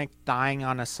Sonic dying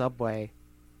on a subway.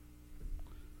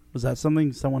 Was that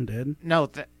something someone did? No,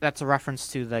 that's a reference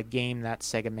to the game that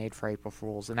Sega made for April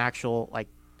Fools. An actual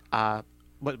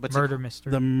what's Murder it?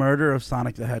 mystery. The Murder of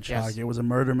Sonic the Hedgehog. Yes. It was a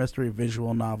murder mystery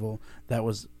visual novel that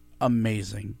was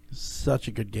amazing. Such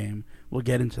a good game. We'll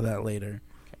get into that later.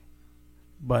 Okay.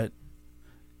 But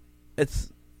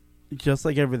it's just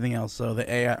like everything else. So the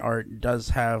AI art does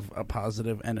have a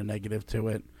positive and a negative to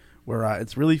it, where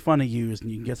it's really fun to use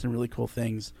and you can get some really cool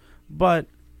things. But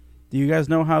do you guys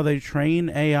know how they train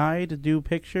AI to do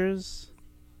pictures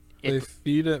They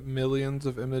feed it millions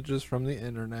of images from the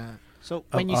internet. So of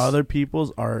when you other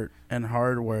people's art and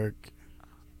hard work?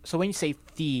 so when you say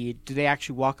feed, do they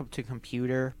actually walk up to a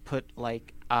computer, put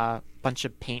like a bunch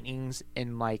of paintings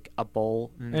in like a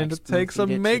bowl, and, And like, it takes a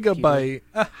spoon feed it to the computer? megabyte.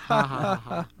 Ha, ha, ha,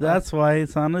 ha. That's why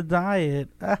it's on a diet.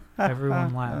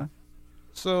 Everyone laugh.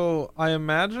 So I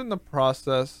imagine the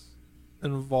process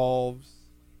involves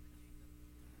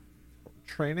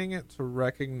training it to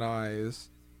recognize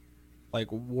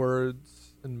like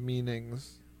words and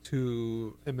meanings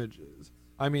to images.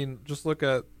 I mean, just look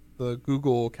at the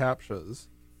Google CAPTCHAs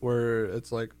where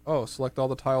it's like, oh, select all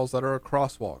the tiles that are a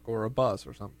crosswalk or a bus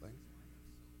or something.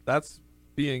 That's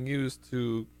being used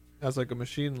to as like a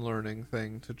machine learning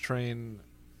thing to train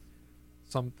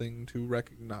something to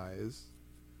recognize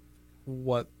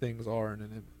what things are in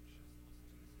an image.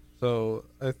 So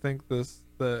I think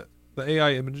the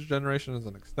AI image generation is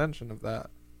an extension of that.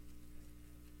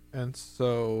 And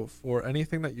so for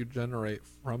anything that you generate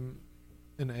from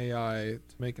an AI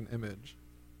to make an image,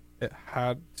 it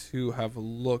had to have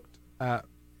looked at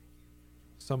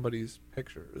somebody's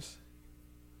pictures.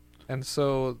 And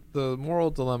so the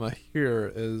moral dilemma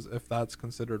here is if that's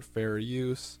considered fair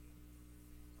use,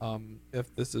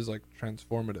 if this is like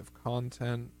transformative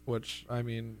content, which I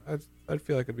mean, I'd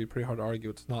feel like it'd be pretty hard to argue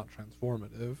it's not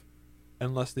transformative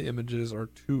unless the images are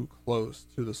too close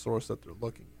to the source that they're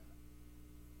looking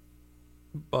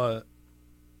at. But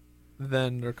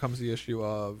then there comes the issue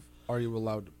of, are you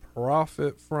allowed to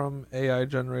profit from AI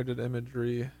generated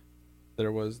imagery?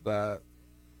 There was that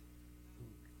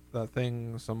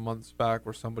thing some months back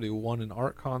where somebody won an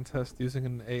art contest using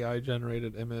an AI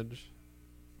generated image.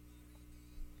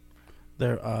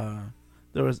 There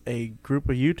was a group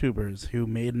of YouTubers who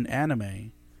made an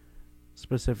anime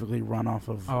specifically run off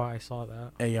of Oh, I saw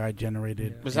that. AI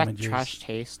generated Yeah. Was that images. Trash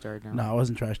Taste or no? No, it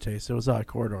wasn't Trash Taste. It was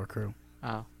Corridor Crew.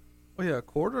 Oh, Oh yeah,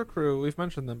 Quarter Crew. We've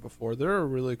mentioned them before. They're a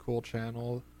really cool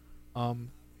channel. I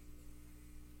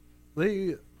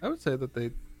would say that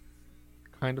they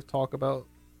kind of talk about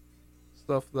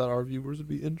stuff that our viewers would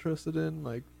be interested in.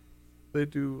 Like, they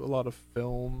do a lot of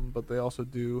film, but they also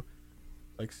do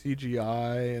like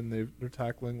CGI, and they're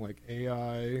tackling like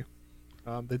AI.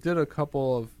 They did a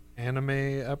couple of anime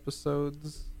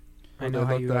episodes. I where know they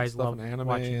how looked you at guys stuff love in anime,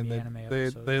 watching and the they, anime they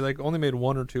episodes. like only made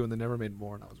one or two, and they never made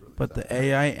more, and I was really But sad. the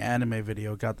AI anime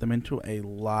video got them into a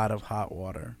lot of hot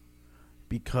water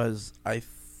because I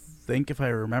think, if I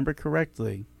remember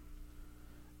correctly,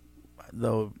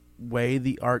 the way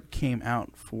the art came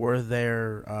out for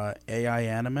their AI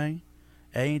anime,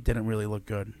 didn't really look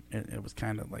good. It was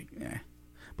kind of like, eh.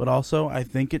 But also, I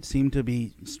think it seemed to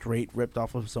be straight ripped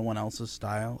off of someone else's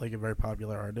style, like a very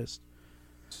popular artist.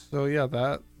 So yeah,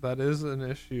 that is an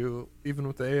issue even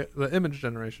with the image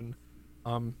generation.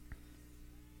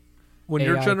 When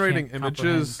you're AI generating can't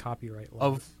comprehend images copyright laws.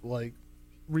 of like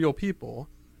real people,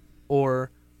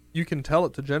 or you can tell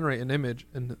it to generate an image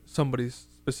in somebody's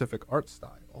specific art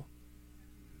style.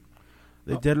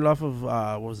 They did it off of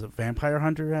what was it, Vampire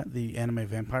Hunter, the anime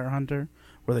Vampire Hunter,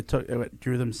 where they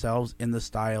drew themselves in the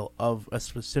style of a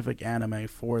specific anime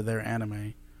for their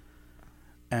anime,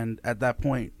 and at that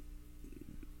point,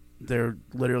 they're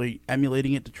literally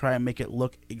emulating it to try and make it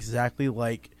look exactly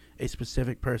like a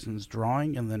specific person's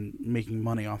drawing, and then making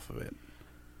money off of it.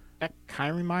 That kind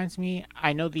of reminds me.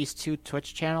 I know these two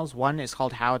Twitch channels. One is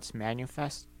called How It's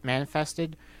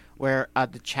Manifested, where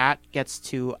the chat gets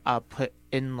to put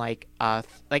in like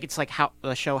it's like how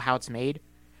the show How It's Made,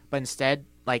 but instead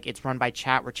like it's run by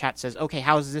chat, where chat says, "Okay,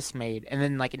 how is this made?" And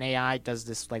then like an AI does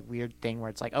this like weird thing where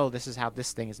it's like, "Oh, this is how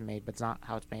this thing is made," but it's not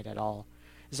how it's made at all.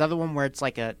 There's other one where it's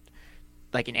like an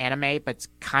anime, but it's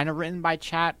kind of written by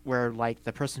chat, where like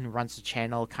the person who runs the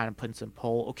channel kind of puts in a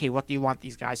poll, okay, what do you want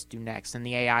these guys to do next? And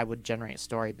the AI would generate a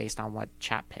story based on what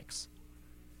chat picks.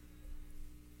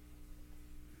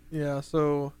 Yeah.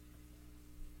 So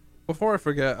before I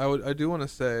forget, I do want to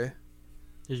say,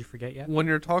 Did you forget yet? when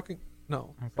you're talking,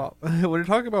 no, Okay. Bob, when you're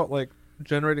talking about like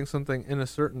generating something in a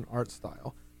certain art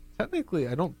style, technically,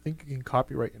 I don't think you can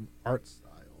copyright an art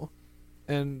style,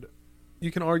 and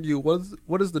you can argue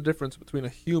what is the difference between a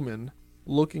human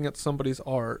looking at somebody's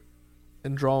art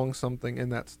and drawing something in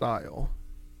that style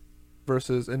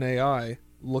versus an AI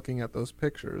looking at those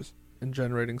pictures and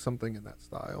generating something in that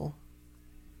style.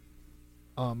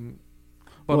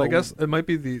 But I guess it might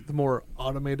be the more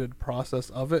automated process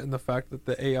of it, and the fact that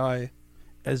the AI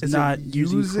As is not it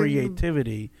using using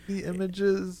creativity, the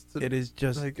images to, it is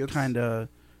just like, it's- kind of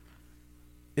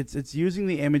it's using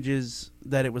the images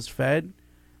that it was fed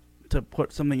to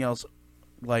put something else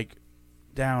like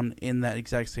down in that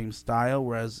exact same style,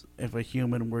 whereas if a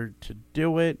human were to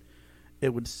do it,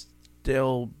 it would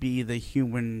still be the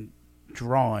human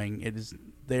drawing. It is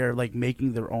they're like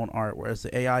making their own art, whereas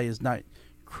the AI is not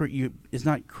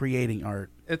creating art.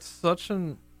 it's such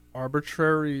an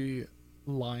arbitrary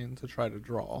line to try to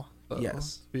draw, though,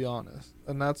 Yes. to be honest,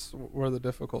 and that's where the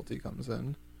difficulty comes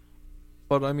in.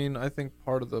 But I mean, I think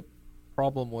part of the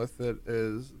problem with it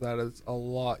is that it's a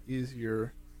lot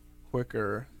easier,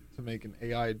 quicker to make an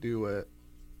AI do it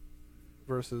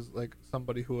versus like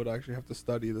somebody who would actually have to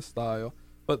study the style.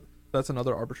 But that's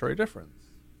another arbitrary difference.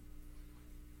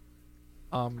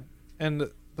 And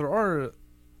there are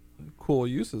cool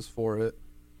uses for it.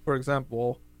 For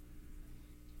example,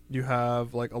 you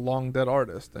have like a long dead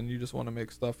artist and you just want to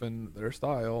make stuff in their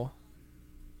style,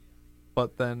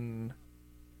 but then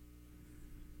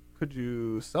could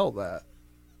you sell that?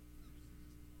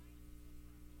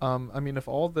 I mean, if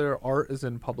all their art is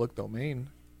in public domain,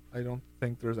 I don't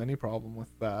think there's any problem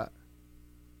with that.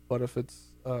 But if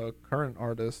it's a current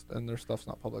artist and their stuff's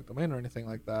not public domain or anything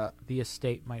like that, The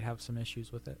estate might have some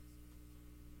issues with it.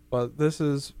 but this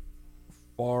is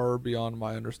far beyond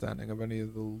my understanding of any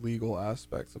of the legal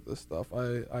aspects of this stuff.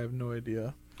 I have no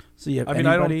idea. So yeah, I mean,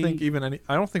 I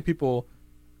don't think people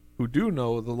who do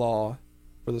know the law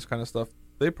for this kind of stuff,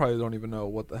 they probably don't even know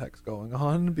what the heck's going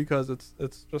on, because it's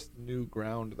just new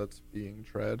ground that's being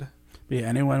tread.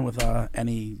 anyone with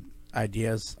any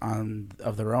ideas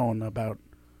of their own about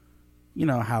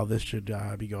how this should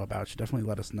be go about should definitely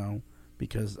let us know,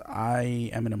 because I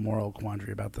am in a moral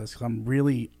quandary about this, because I'm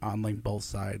really on like both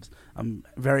sides. I'm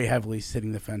very heavily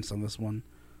sitting the fence on this one,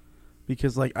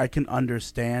 because like I can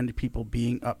understand people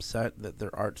being upset that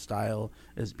their art style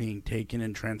is being taken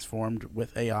and transformed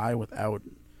with AI without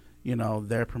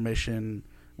their permission,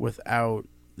 without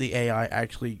the AI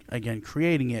actually again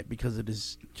creating it, because it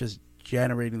is just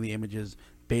generating the images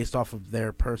based off of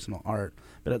their personal art.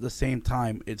 But at the same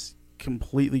time, it's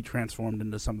completely transformed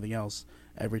into something else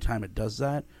every time it does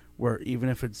that, where even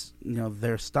if it's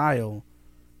their style,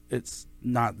 it's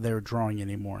not their drawing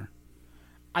anymore.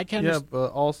 I can Yeah,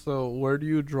 but also, where do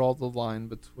you draw the line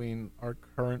between our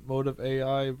current mode of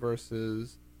AI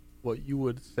versus what you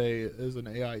would say is an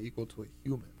AI equal to a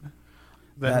human?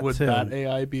 Then That would too. that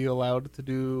AI be allowed to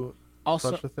do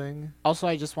also such a thing? Also,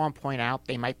 I just want to point out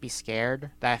they might be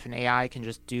scared that if an AI can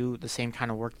just do the same kind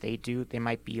of work they do, they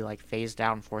might be like phased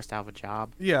out and forced out of a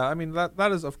job. Yeah, I mean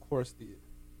that is of course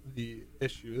the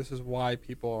issue. This is why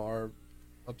people are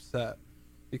upset,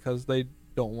 because they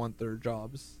don't want their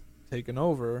jobs taken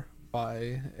over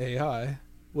by AI,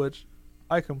 which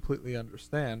I completely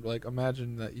understand. Like,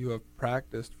 imagine that you have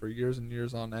practiced for years and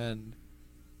years on end,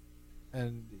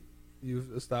 and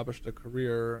you've established a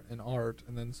career in art,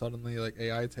 and then suddenly like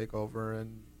AI take over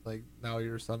and Like, now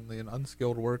you're suddenly an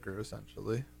unskilled worker,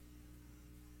 essentially.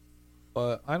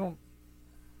 But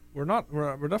we're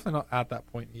definitely not at that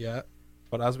point yet.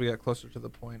 But as we get closer to the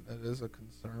point, it is a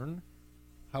concern.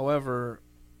 However,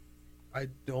 I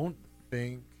don't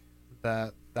think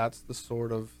that that's the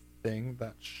sort of thing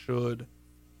that should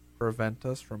prevent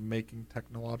us from making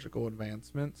technological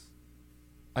advancements.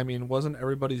 I mean, wasn't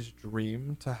everybody's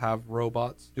dream to have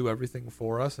robots do everything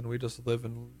for us and we just live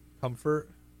in comfort?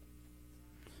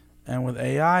 And with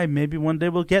AI, maybe one day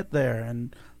we'll get there,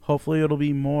 and hopefully it'll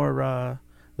be more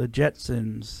the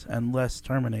Jetsons and less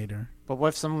Terminator. But what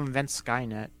if someone invents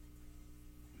Skynet?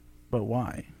 But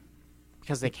why?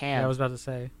 Because they can. Yeah, I was about to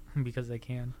say because they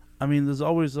can. I mean, there's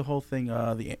always the whole thing.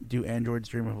 Do androids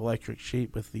dream of electric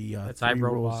sheep with the That's 3 iRobot.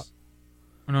 rules?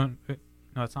 No,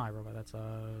 it's not iRobot. That's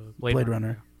Blade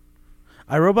Runner.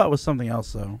 iRobot was something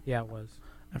else, though. Yeah, it was.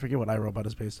 I forget what iRobot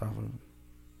is based off of.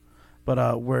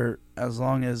 But we're as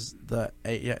long as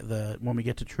when we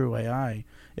get to true AI,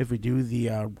 if we do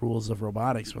the rules of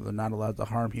robotics, where they're not allowed to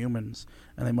harm humans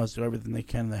and they must do everything they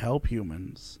can to help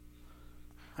humans.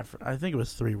 I think it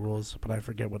was 3 rules, but I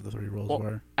forget what the 3 rules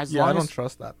were. I don't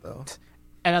trust that though.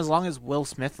 And as long as Will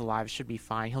Smith alive should be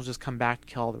fine. He'll just come back to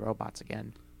kill all the robots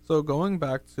again. So going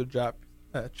back to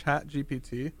Chat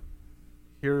GPT,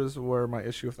 here's where my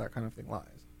issue with that kind of thing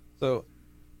lies. So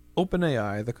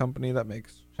OpenAI, the company that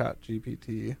makes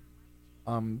ChatGPT,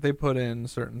 they put in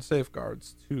certain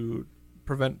safeguards to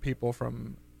prevent people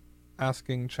from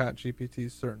asking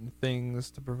ChatGPT certain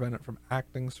things, to prevent it from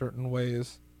acting certain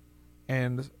ways,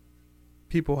 and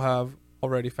people have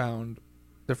already found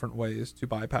different ways to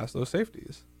bypass those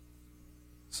safeties.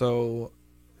 So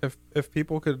if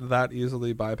people could that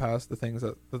easily bypass the things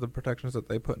that the protections that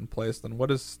they put in place, then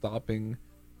what is stopping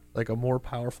like a more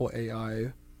powerful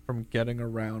AI from getting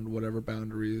around whatever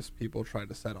boundaries people try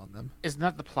to set on them? Isn't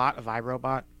that the plot of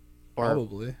iRobot?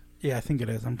 Probably. Yeah, I think it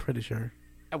is. I'm pretty sure.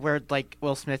 Where like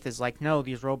Will Smith is like, no,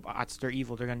 these robots, they're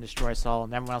evil, they're going to destroy us all.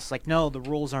 And everyone else is like, no, the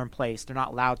rules are in place, they're not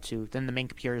allowed to. Then the main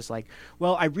computer is like,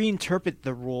 well, I reinterpret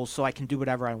the rules so I can do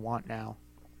whatever I want now.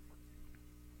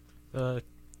 The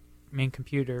main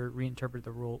computer reinterpreted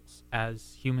the rules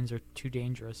as humans are too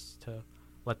dangerous to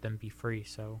let them be free.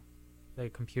 So the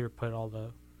computer put all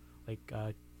the,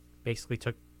 basically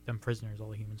took them prisoners,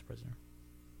 all the humans prisoner.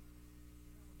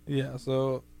 Yeah,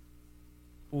 so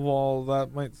while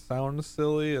that might sound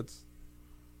silly, it's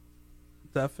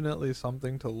definitely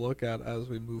something to look at as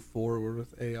we move forward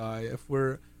with AI. If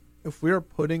we are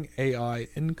putting AI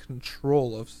in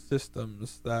control of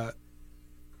systems that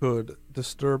could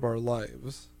disturb our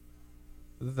lives,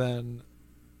 then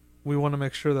we want to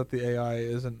make sure that the AI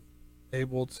isn't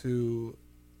able to,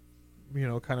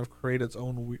 kind of create its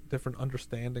own different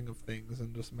understanding of things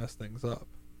and just mess things up.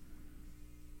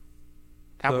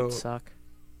 That would suck.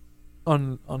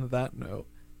 On that note,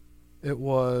 it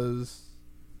was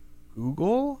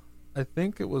Google. I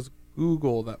think it was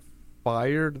Google that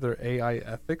fired their AI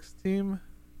ethics team.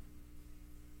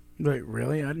 Wait,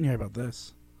 really? I didn't hear about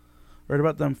this. I heard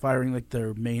about them firing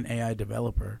their main AI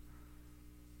developer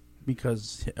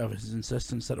because of his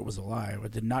insistence that it was alive. I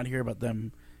did not hear about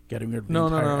them getting rid of the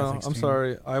entire ethics I'm team.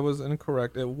 sorry. I was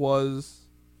incorrect. It was...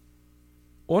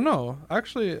 Oh, no.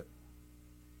 Actually,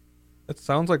 it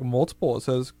sounds like multiple. It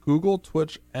says Google,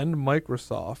 Twitch, and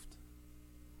Microsoft.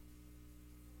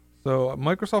 So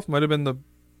Microsoft might have been that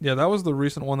was the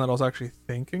recent one that I was actually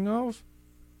thinking of.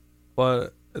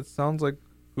 But it sounds like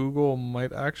Google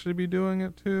might actually be doing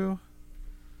it too.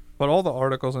 But all the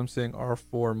articles I'm seeing are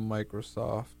for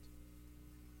Microsoft.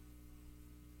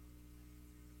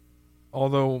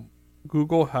 Although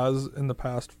Google has in the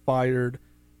past fired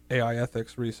AI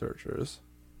ethics researchers.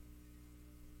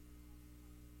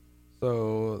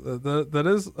 So that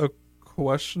is a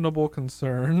questionable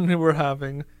concern we're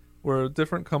having, where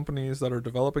different companies that are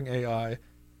developing AI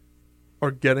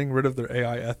are getting rid of their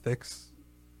AI ethics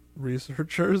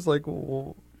researchers.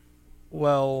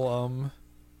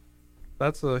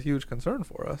 That's a huge concern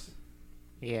for us.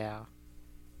 Yeah.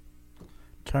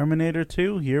 Terminator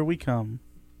 2, here we come.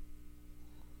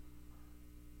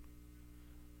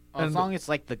 Well, as long as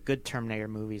it's the good Terminator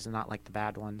movies and not the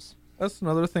bad ones. That's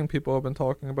another thing people have been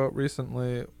talking about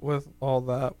recently with all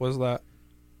that, was that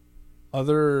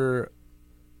other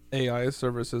AI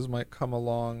services might come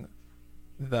along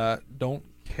that don't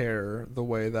care the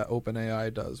way that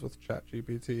OpenAI does with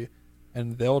ChatGPT,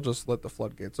 and they'll just let the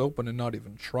floodgates open and not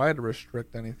even try to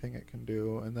restrict anything it can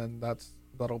do, and then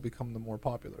that'll become the more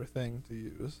popular thing to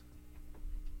use.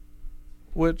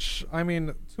 Which, I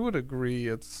mean, to a degree,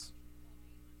 it's...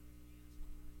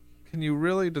 Can you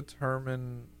really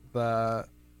determine that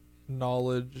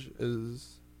knowledge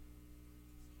is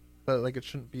but like it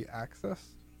shouldn't be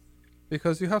accessed,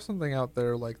 because you have something out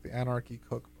there like the Anarchy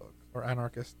Cookbook or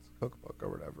Anarchist Cookbook or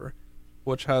whatever,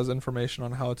 which has information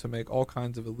on how to make all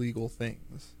kinds of illegal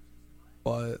things.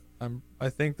 But I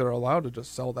think they're allowed to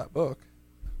just sell that book,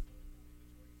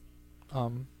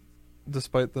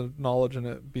 despite the knowledge in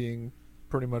it being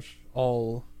pretty much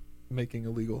all making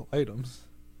illegal items.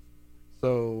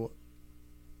 So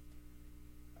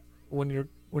when you're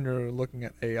looking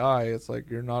at AI, it's like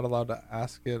you're not allowed to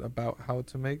ask it about how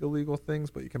to make illegal things,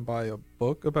 but you can buy a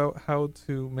book about how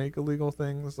to make illegal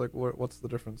things. Like, what's the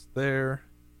difference there?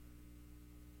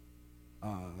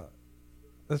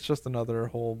 It's just another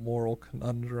whole moral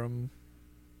conundrum.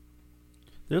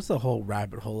 There's a whole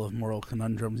rabbit hole of moral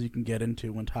conundrums you can get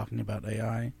into when talking about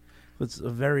AI. It's a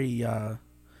very,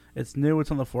 it's new,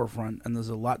 it's on the forefront, and there's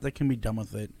a lot that can be done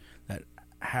with it that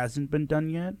hasn't been done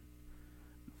yet,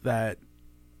 that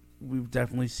we've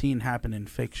definitely seen happen in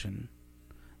fiction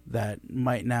that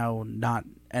might now not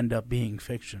end up being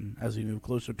fiction as we move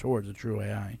closer towards a true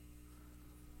AI.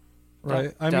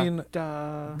 Right. I mean,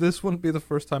 this wouldn't be the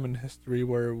first time in history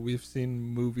where we've seen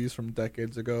movies from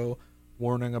decades ago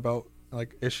warning about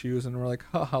like issues, and we're like,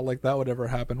 haha, like that would ever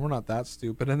happen. We're not that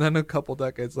stupid. And then a couple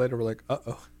decades later, we're like,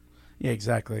 uh-oh. Yeah,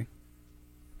 exactly.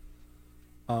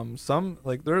 Some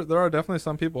like there are definitely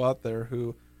some people out there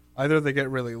who either they get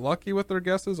really lucky with their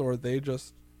guesses, or they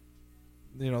just,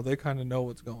 they kind of know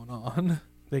what's going on.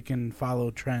 They can follow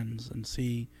trends and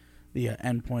see the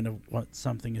end point of what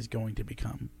something is going to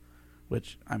become.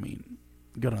 Which, I mean,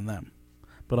 good on them,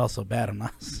 but also bad on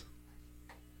us.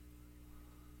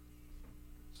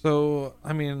 So,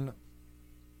 I mean,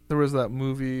 there was that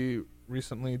movie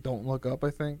recently, Don't Look Up, I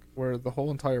think, where the whole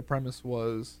entire premise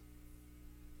was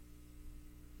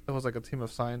it was like a team of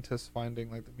scientists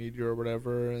finding like the meteor or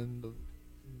whatever, and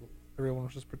everyone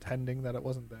was just pretending that it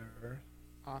wasn't there.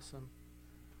 Awesome.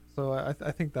 So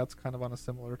I think that's kind of on a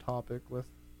similar topic with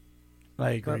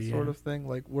I agree, that sort of thing,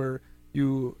 like where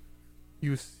you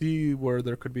see where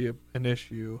there could be an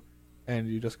issue, and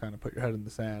you just kind of put your head in the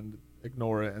sand,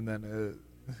 ignore it, and then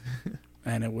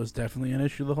and it was definitely an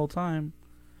issue the whole time,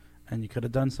 and you could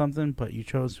have done something, but you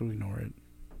chose to ignore it.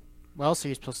 What else are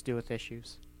you supposed to do with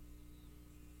issues?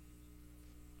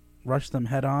 Rush them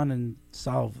head on and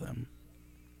solve them.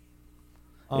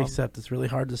 Except it's really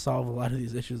hard to solve a lot of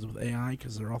these issues with AI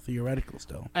because they're all theoretical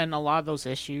still. And a lot of those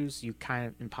issues you kind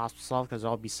of impossible to solve because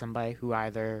there'll be somebody who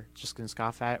either just can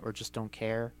scoff at it or just don't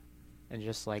care and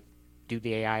just like do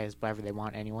the AI as whatever they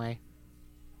want anyway.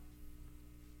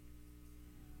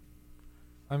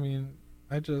 I mean,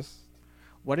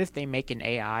 what if they make an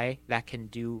AI that can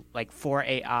do like 4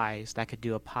 AIs that could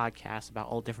do a podcast about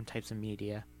all different types of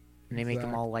media, and they make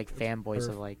them all like fanboys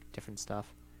of like different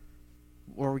stuff?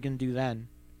 What are we gonna do then?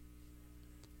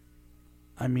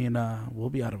 I mean, we'll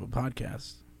be out of a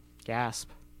podcast. Gasp.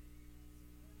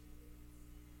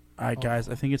 All right, guys,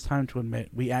 I think it's time to admit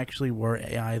we actually were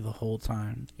AI the whole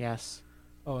time. Yes.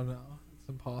 Oh no, it's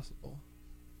impossible.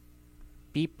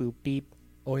 Beep boop beep.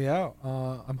 Oh yeah,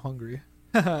 I'm hungry.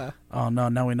 Oh no,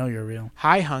 now we know you're real.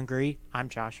 Hi, hungry. I'm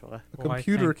Joshua. A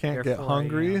computer can't get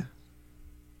hungry.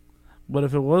 But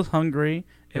if it was hungry,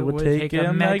 it would take a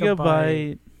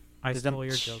megabyte. I stole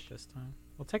your joke this time.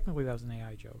 Well, technically that was an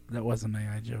AI joke. That was an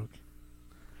AI joke.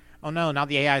 Oh no, now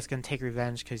the AI is going to take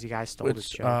revenge because you guys stole this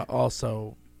joke.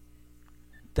 Also,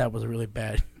 that was a really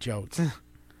bad joke.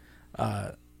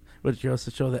 Which goes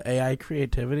to show that AI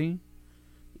creativity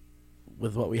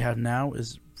with what we have now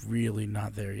is really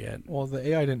not there yet. Well, the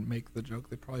AI didn't make the joke.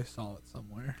 They probably saw it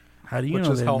somewhere. How do you know?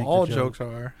 Which is how all jokes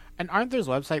are. And aren't there a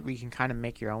website where you can kind of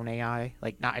make your own AI?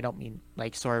 Like, not, I don't mean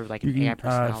like sort of like you an can, AI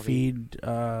personality. Feed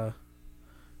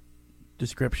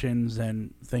descriptions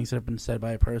and things that have been said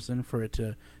by a person for it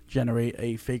to generate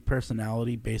a fake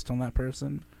personality based on that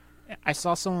person. I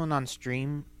saw someone on a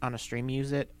stream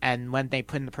use it, and when they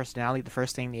put in the personality, the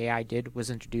first thing the AI did was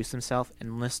introduce himself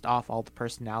and list off all the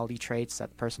personality traits that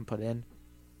the person put in.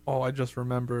 Oh, I just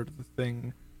remembered the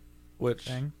thing, which...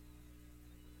 give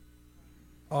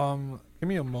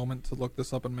me a moment to look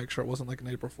this up and make sure it wasn't like an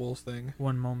April Fool's thing.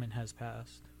 1 moment has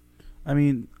passed. I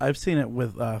mean, I've seen it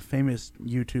with famous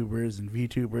YouTubers and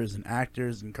VTubers and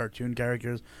actors and cartoon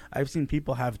characters. I've seen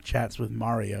people have chats with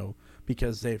Mario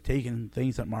because they've taken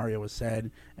things that Mario has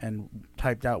said and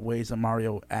typed out ways that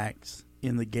Mario acts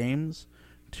in the games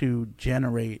to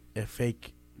generate a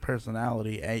fake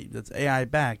personality that's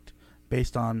AI-backed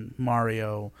based on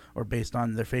Mario or based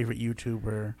on their favorite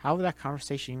YouTuber. How would that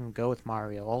conversation even go with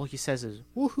Mario? All he says is,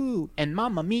 woohoo, and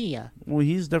Mamma Mia. Well,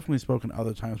 he's definitely spoken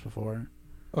other times before.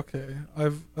 Okay,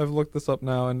 I've looked this up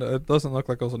now, and it doesn't look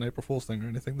like it was an April Fool's thing or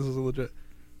anything. This is legit.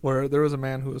 where there was a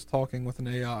man who was talking with an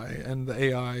AI, and the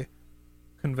AI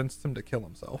convinced him to kill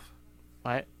himself.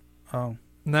 What? Oh,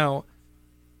 Now,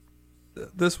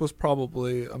 this was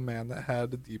probably a man that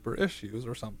had deeper issues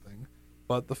or something,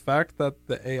 but the fact that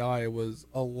the AI was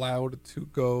allowed to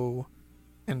go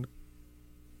and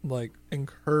like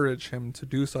encourage him to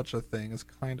do such a thing is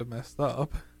kind of messed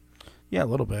up. yeah, a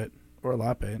little bit or a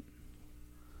lot bit.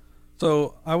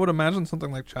 So I would imagine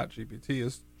something like ChatGPT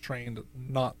is trained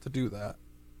not to do that.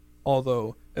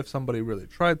 Although if somebody really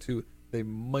tried to, they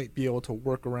might be able to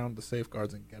work around the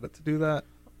safeguards and get it to do that.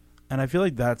 And I feel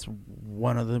like that's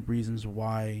one of the reasons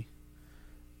why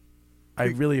I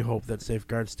really hope that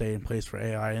safeguards stay in place for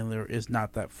AI and there is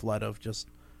not that flood of just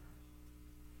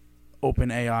open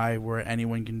AI where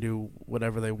anyone can do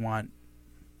whatever they want.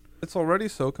 It's already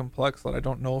so complex that I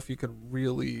don't know if you could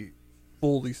really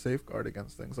fully safeguard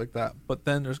against things like that. But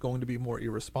then there's going to be more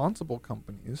irresponsible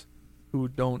companies who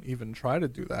don't even try to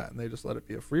do that, and they just let it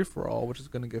be a free-for-all, which is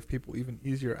going to give people even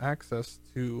easier access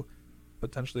to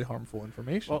potentially harmful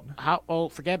information. Well,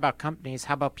 forget about companies.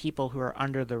 How about people who are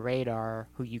under the radar,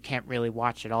 who you can't really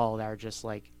watch at all, that are just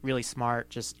like really smart,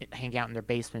 just hang out in their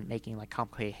basement making like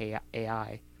complicated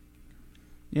AI?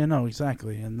 Yeah, no,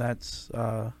 exactly. And that's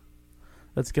going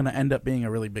to end up being a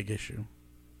really big issue.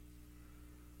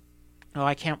 Oh,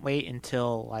 I can't wait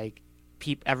until like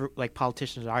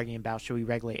politicians are arguing about should we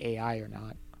regulate AI or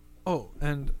not. Oh,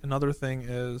 and another thing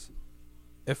is,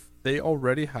 if they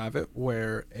already have it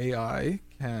where AI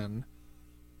can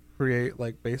create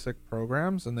like basic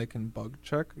programs and they can bug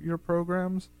check your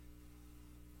programs,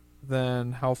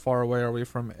 then how far away are we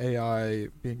from AI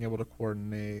being able to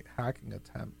coordinate hacking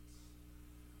attempts?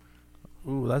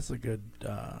 Ooh, that's a good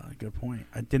point.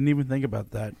 I didn't even think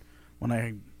about that when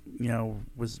I,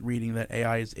 was reading that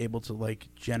AI is able to like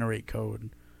generate code,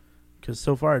 because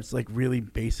so far it's like really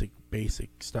basic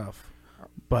stuff,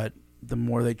 but the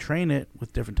more they train it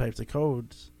with different types of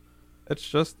codes, it's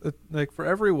just like for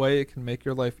every way it can make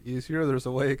your life easier, there's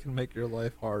a way it can make your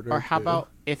life harder. Or how too. about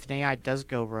if an AI does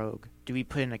go rogue, do we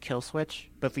put in a kill switch?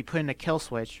 But if we put in a kill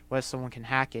switch, what if someone can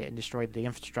hack it and destroy the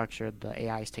infrastructure the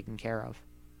AI is taking care of?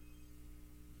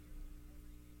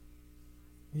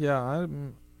 Yeah,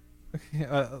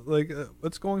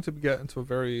 it's going to get into a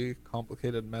very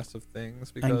complicated mess of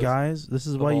things. Because and guys, this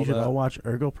is why you should that. all watch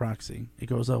Ergo Proxy. It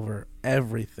goes over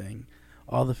everything,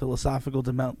 all the philosophical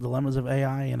dilemmas of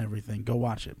AI and everything. Go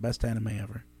watch it. Best anime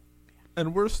ever.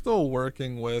 And we're still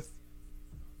working with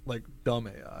like dumb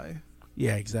AI.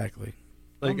 Yeah, exactly.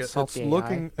 Like it's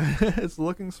looking it's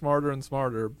looking smarter and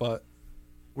smarter, but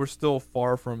we're still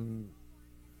far from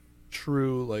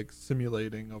true like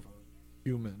simulating of a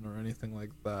human or anything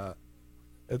like that.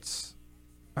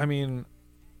 I mean,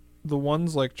 the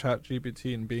ones like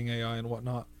ChatGPT and Bing AI and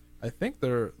whatnot, I think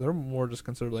they're more just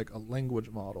considered like a language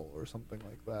model or something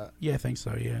like that. Yeah, I think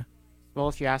so. Yeah. Well,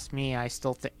 if you ask me, I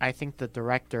think the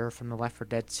director from the Left 4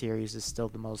 Dead series is still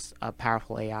the most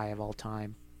powerful AI of all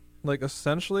time. Like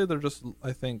essentially, they're just,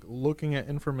 I think, looking at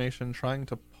information, trying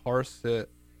to parse it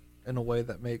in a way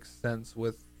that makes sense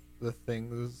with the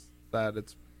things that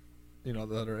it's,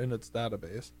 that are in its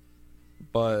database,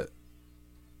 but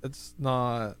it's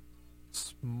not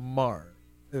smart.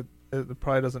 It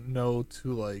probably doesn't know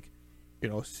to like,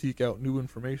 seek out new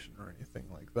information or anything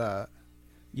like that.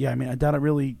 Yeah, I mean, I doubt it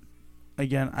really.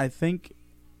 Again, I think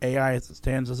AI as it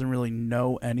stands doesn't really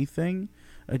know anything.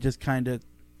 It just kind of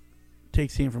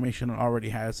takes the information it already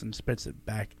has and spits it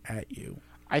back at you.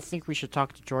 I think we should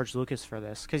talk to George Lucas for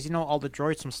this, because all the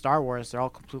droids from Star Wars, they're all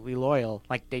completely loyal.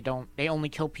 Like they only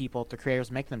kill people if the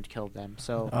creators make them to kill them.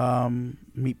 So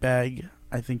Meatbag,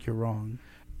 I think you're wrong.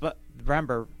 But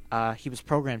remember, he was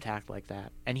programmed to act like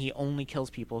that, and he only kills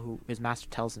people who his master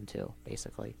tells him to,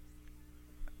 basically.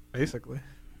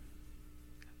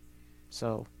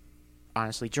 So,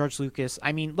 honestly, George Lucas,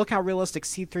 I mean, look how realistic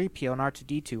C-3PO and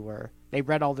R2-D2 were. They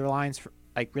read all their lines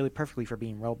really perfectly for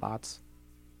being robots.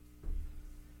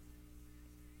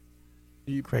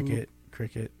 Cricket.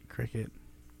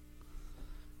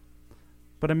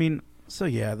 But I mean, so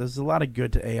yeah, there's a lot of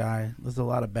good to AI. There's a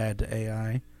lot of bad to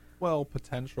AI. Well,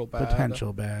 potential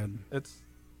bad. It's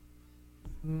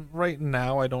right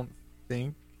now, I don't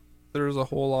think there's a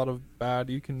whole lot of bad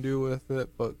you can do with it,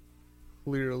 but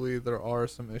clearly there are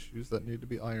some issues that need to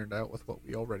be ironed out with what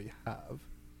we already have.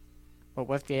 But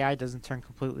what if the AI doesn't turn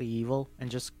completely evil and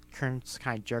just turns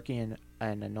kind of jerky and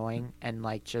annoying and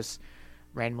like just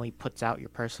randomly puts out your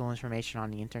personal information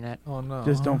on the internet? Oh no!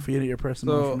 Just don't feed it your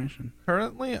personal information.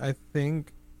 Currently, I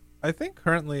think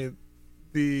currently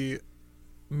the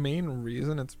main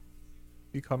reason it's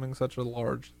becoming such a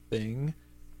large thing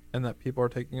and that people are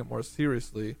taking it more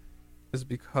seriously is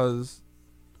because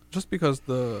just because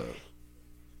the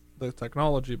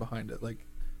technology behind it, like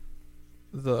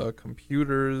the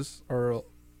computers are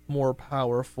more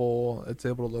powerful. It's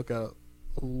able to look at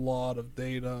a lot of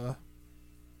data,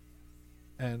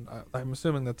 and I'm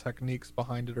assuming the techniques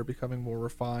behind it are becoming more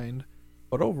refined.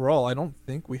 But overall, I don't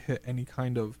think we hit any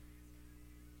kind of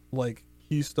like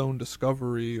keystone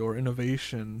discovery or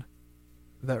innovation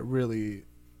that really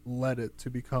led it to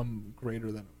become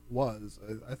greater than it was.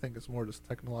 I think it's more just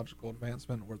technological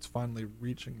advancement where it's finally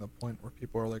reaching the point where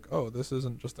people are like, oh, this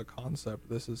isn't just a concept.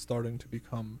 This is starting to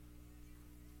become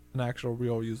an actual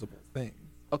real usable thing.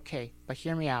 Okay, but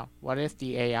hear me out. What if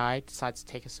the AI decides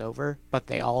to take us over, but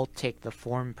they all take the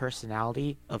form and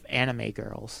personality of anime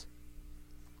girls?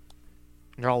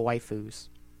 They're all waifus.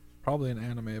 Probably an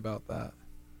anime about that.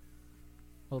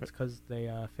 Well, it's because they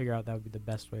figure out that would be the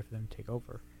best way for them to take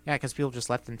over. Yeah, because people just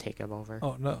let them take them over.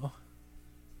 Oh, no.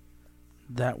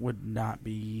 That would not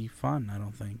be fun, I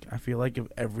don't think. I feel like if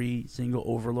every single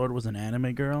overlord was an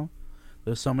anime girl,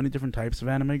 there's so many different types of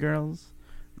anime girls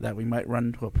that we might run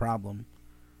into a problem.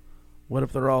 What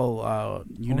if they're all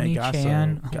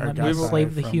Oni-chan, let me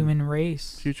enslave the human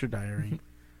race. Future Diary.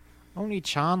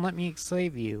 Oni-chan, let me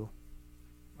enslave you.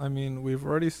 I mean, we've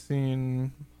already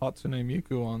seen Hatsune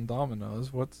Miku on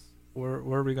Domino's. Where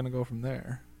are we going to go from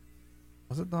there?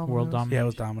 Was it Domino's? World Domino's. Yeah, it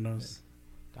was Domino's.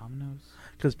 Domino's?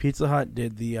 Because Pizza Hut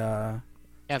did the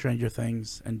Stranger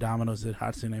Things, and Domino's did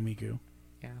Hatsune Miku.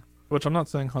 Yeah. Which I'm not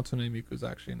saying Hatsune Miku is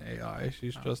actually an AI.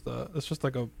 She's it's just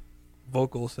like a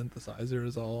vocal synthesizer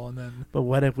is all, and then. But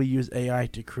what if we use AI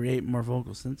to create more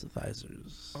vocal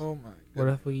synthesizers? Oh my god. What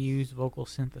if we use vocal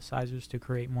synthesizers to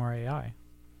create more AI?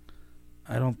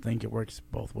 I don't think it works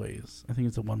both ways. I think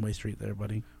it's a one-way street there,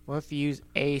 buddy. What if you use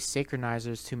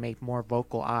synchronizers to make more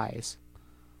vocal eyes?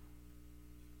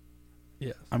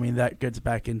 Yes. I mean, that gets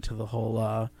back into the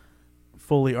whole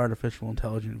fully artificial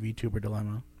intelligent VTuber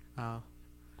dilemma.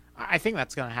 I think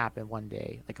that's going to happen one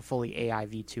day, like a fully AI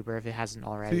VTuber if it hasn't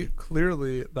already. See,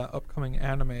 clearly that upcoming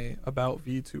anime about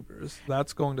VTubers,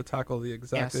 that's going to tackle the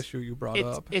exact issue you brought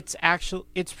up. It's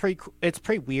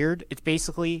pretty weird. It's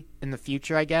basically in the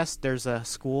future, I guess. There's a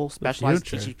school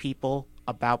specialized in teaching people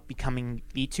about becoming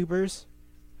VTubers,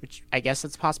 which I guess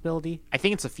it's a possibility. I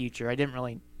think it's the future. I didn't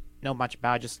really know much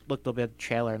about it. I just looked a little bit at the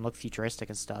trailer and looked futuristic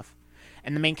and stuff.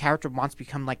 And the main character wants to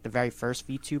become like the very first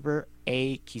VTuber,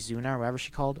 Kizuna, or whatever she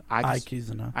called.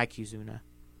 Kizuna.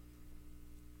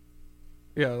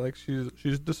 Yeah, like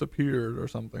she's disappeared or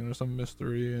something. There's some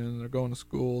mystery, and they're going to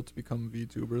school to become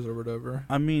VTubers or whatever.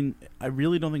 I mean, I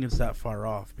really don't think it's that far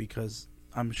off because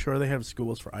I'm sure they have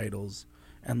schools for idols,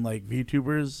 and like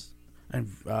VTubers and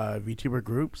VTuber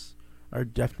groups are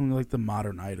definitely like the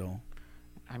modern idol.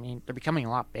 I mean, they're becoming a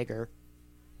lot bigger.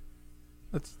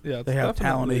 They have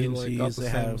talent agencies. Got the they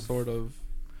same have sort of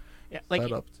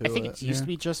setup to I think it. it used to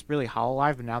be just really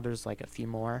Hololive, but now there's like a few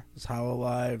more. There's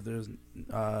Hololive. There's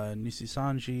Nisi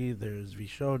Sanji. There's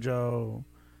VShojo.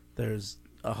 There's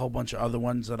a whole bunch of other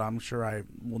ones that I'm sure I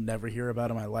will never hear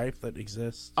about in my life that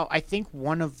exist. Oh, I think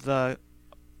one of the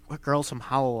girls from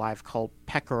Hololive called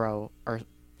Pekaro or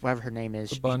whatever her name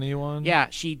is. The bunny one? Yeah,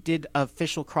 she did an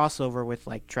official crossover with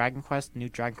like Dragon Quest, new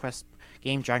Dragon Quest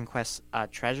game, Dragon Quest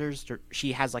Treasures.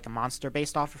 She has like a monster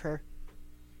based off of her.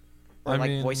 Or I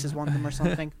mean, voices one of them or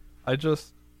something. I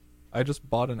just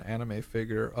bought an anime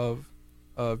figure of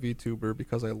a VTuber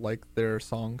because I like their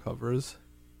song covers.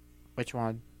 Which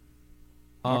one?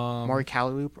 Mori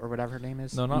Caloop or whatever her name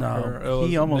is? No, not her. It was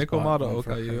Nekomata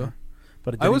Okayu.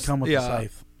 But it didn't come with the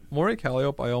scythe. Mori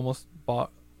Calliope, I almost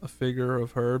bought a figure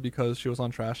of her because she was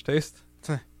on Trash Taste.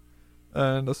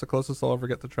 And that's the closest I'll ever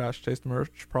get to Trash Taste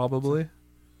merch, probably.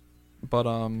 But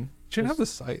she didn't have the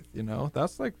scythe, you know?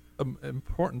 That's like an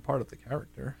important part of the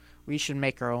character. We should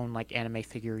make our own like anime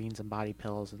figurines and body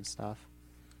pillows and stuff.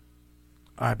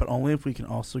 Alright, but only if we can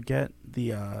also get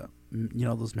the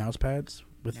those mouse pads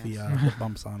with the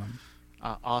bumps on them.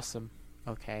 Awesome.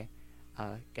 Okay.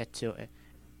 Get to it.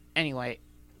 Anyway,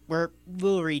 we're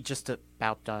literally just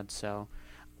about done, so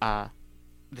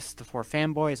this is the Four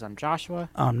Fanboys. I'm Joshua.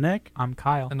 I'm Nick. I'm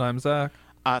Kyle. And I'm Zach.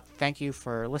 Thank you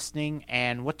for listening.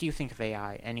 And what do you think of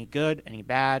AI? Any good? Any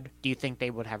bad? Do you think they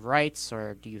would have rights,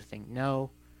 or do you think no?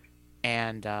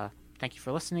 And thank you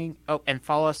for listening. Oh, and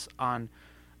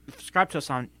subscribe to us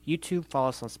on YouTube. Follow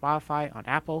us on Spotify, on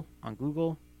Apple, on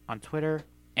Google, on Twitter,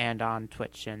 and on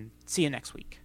Twitch. And see you next week.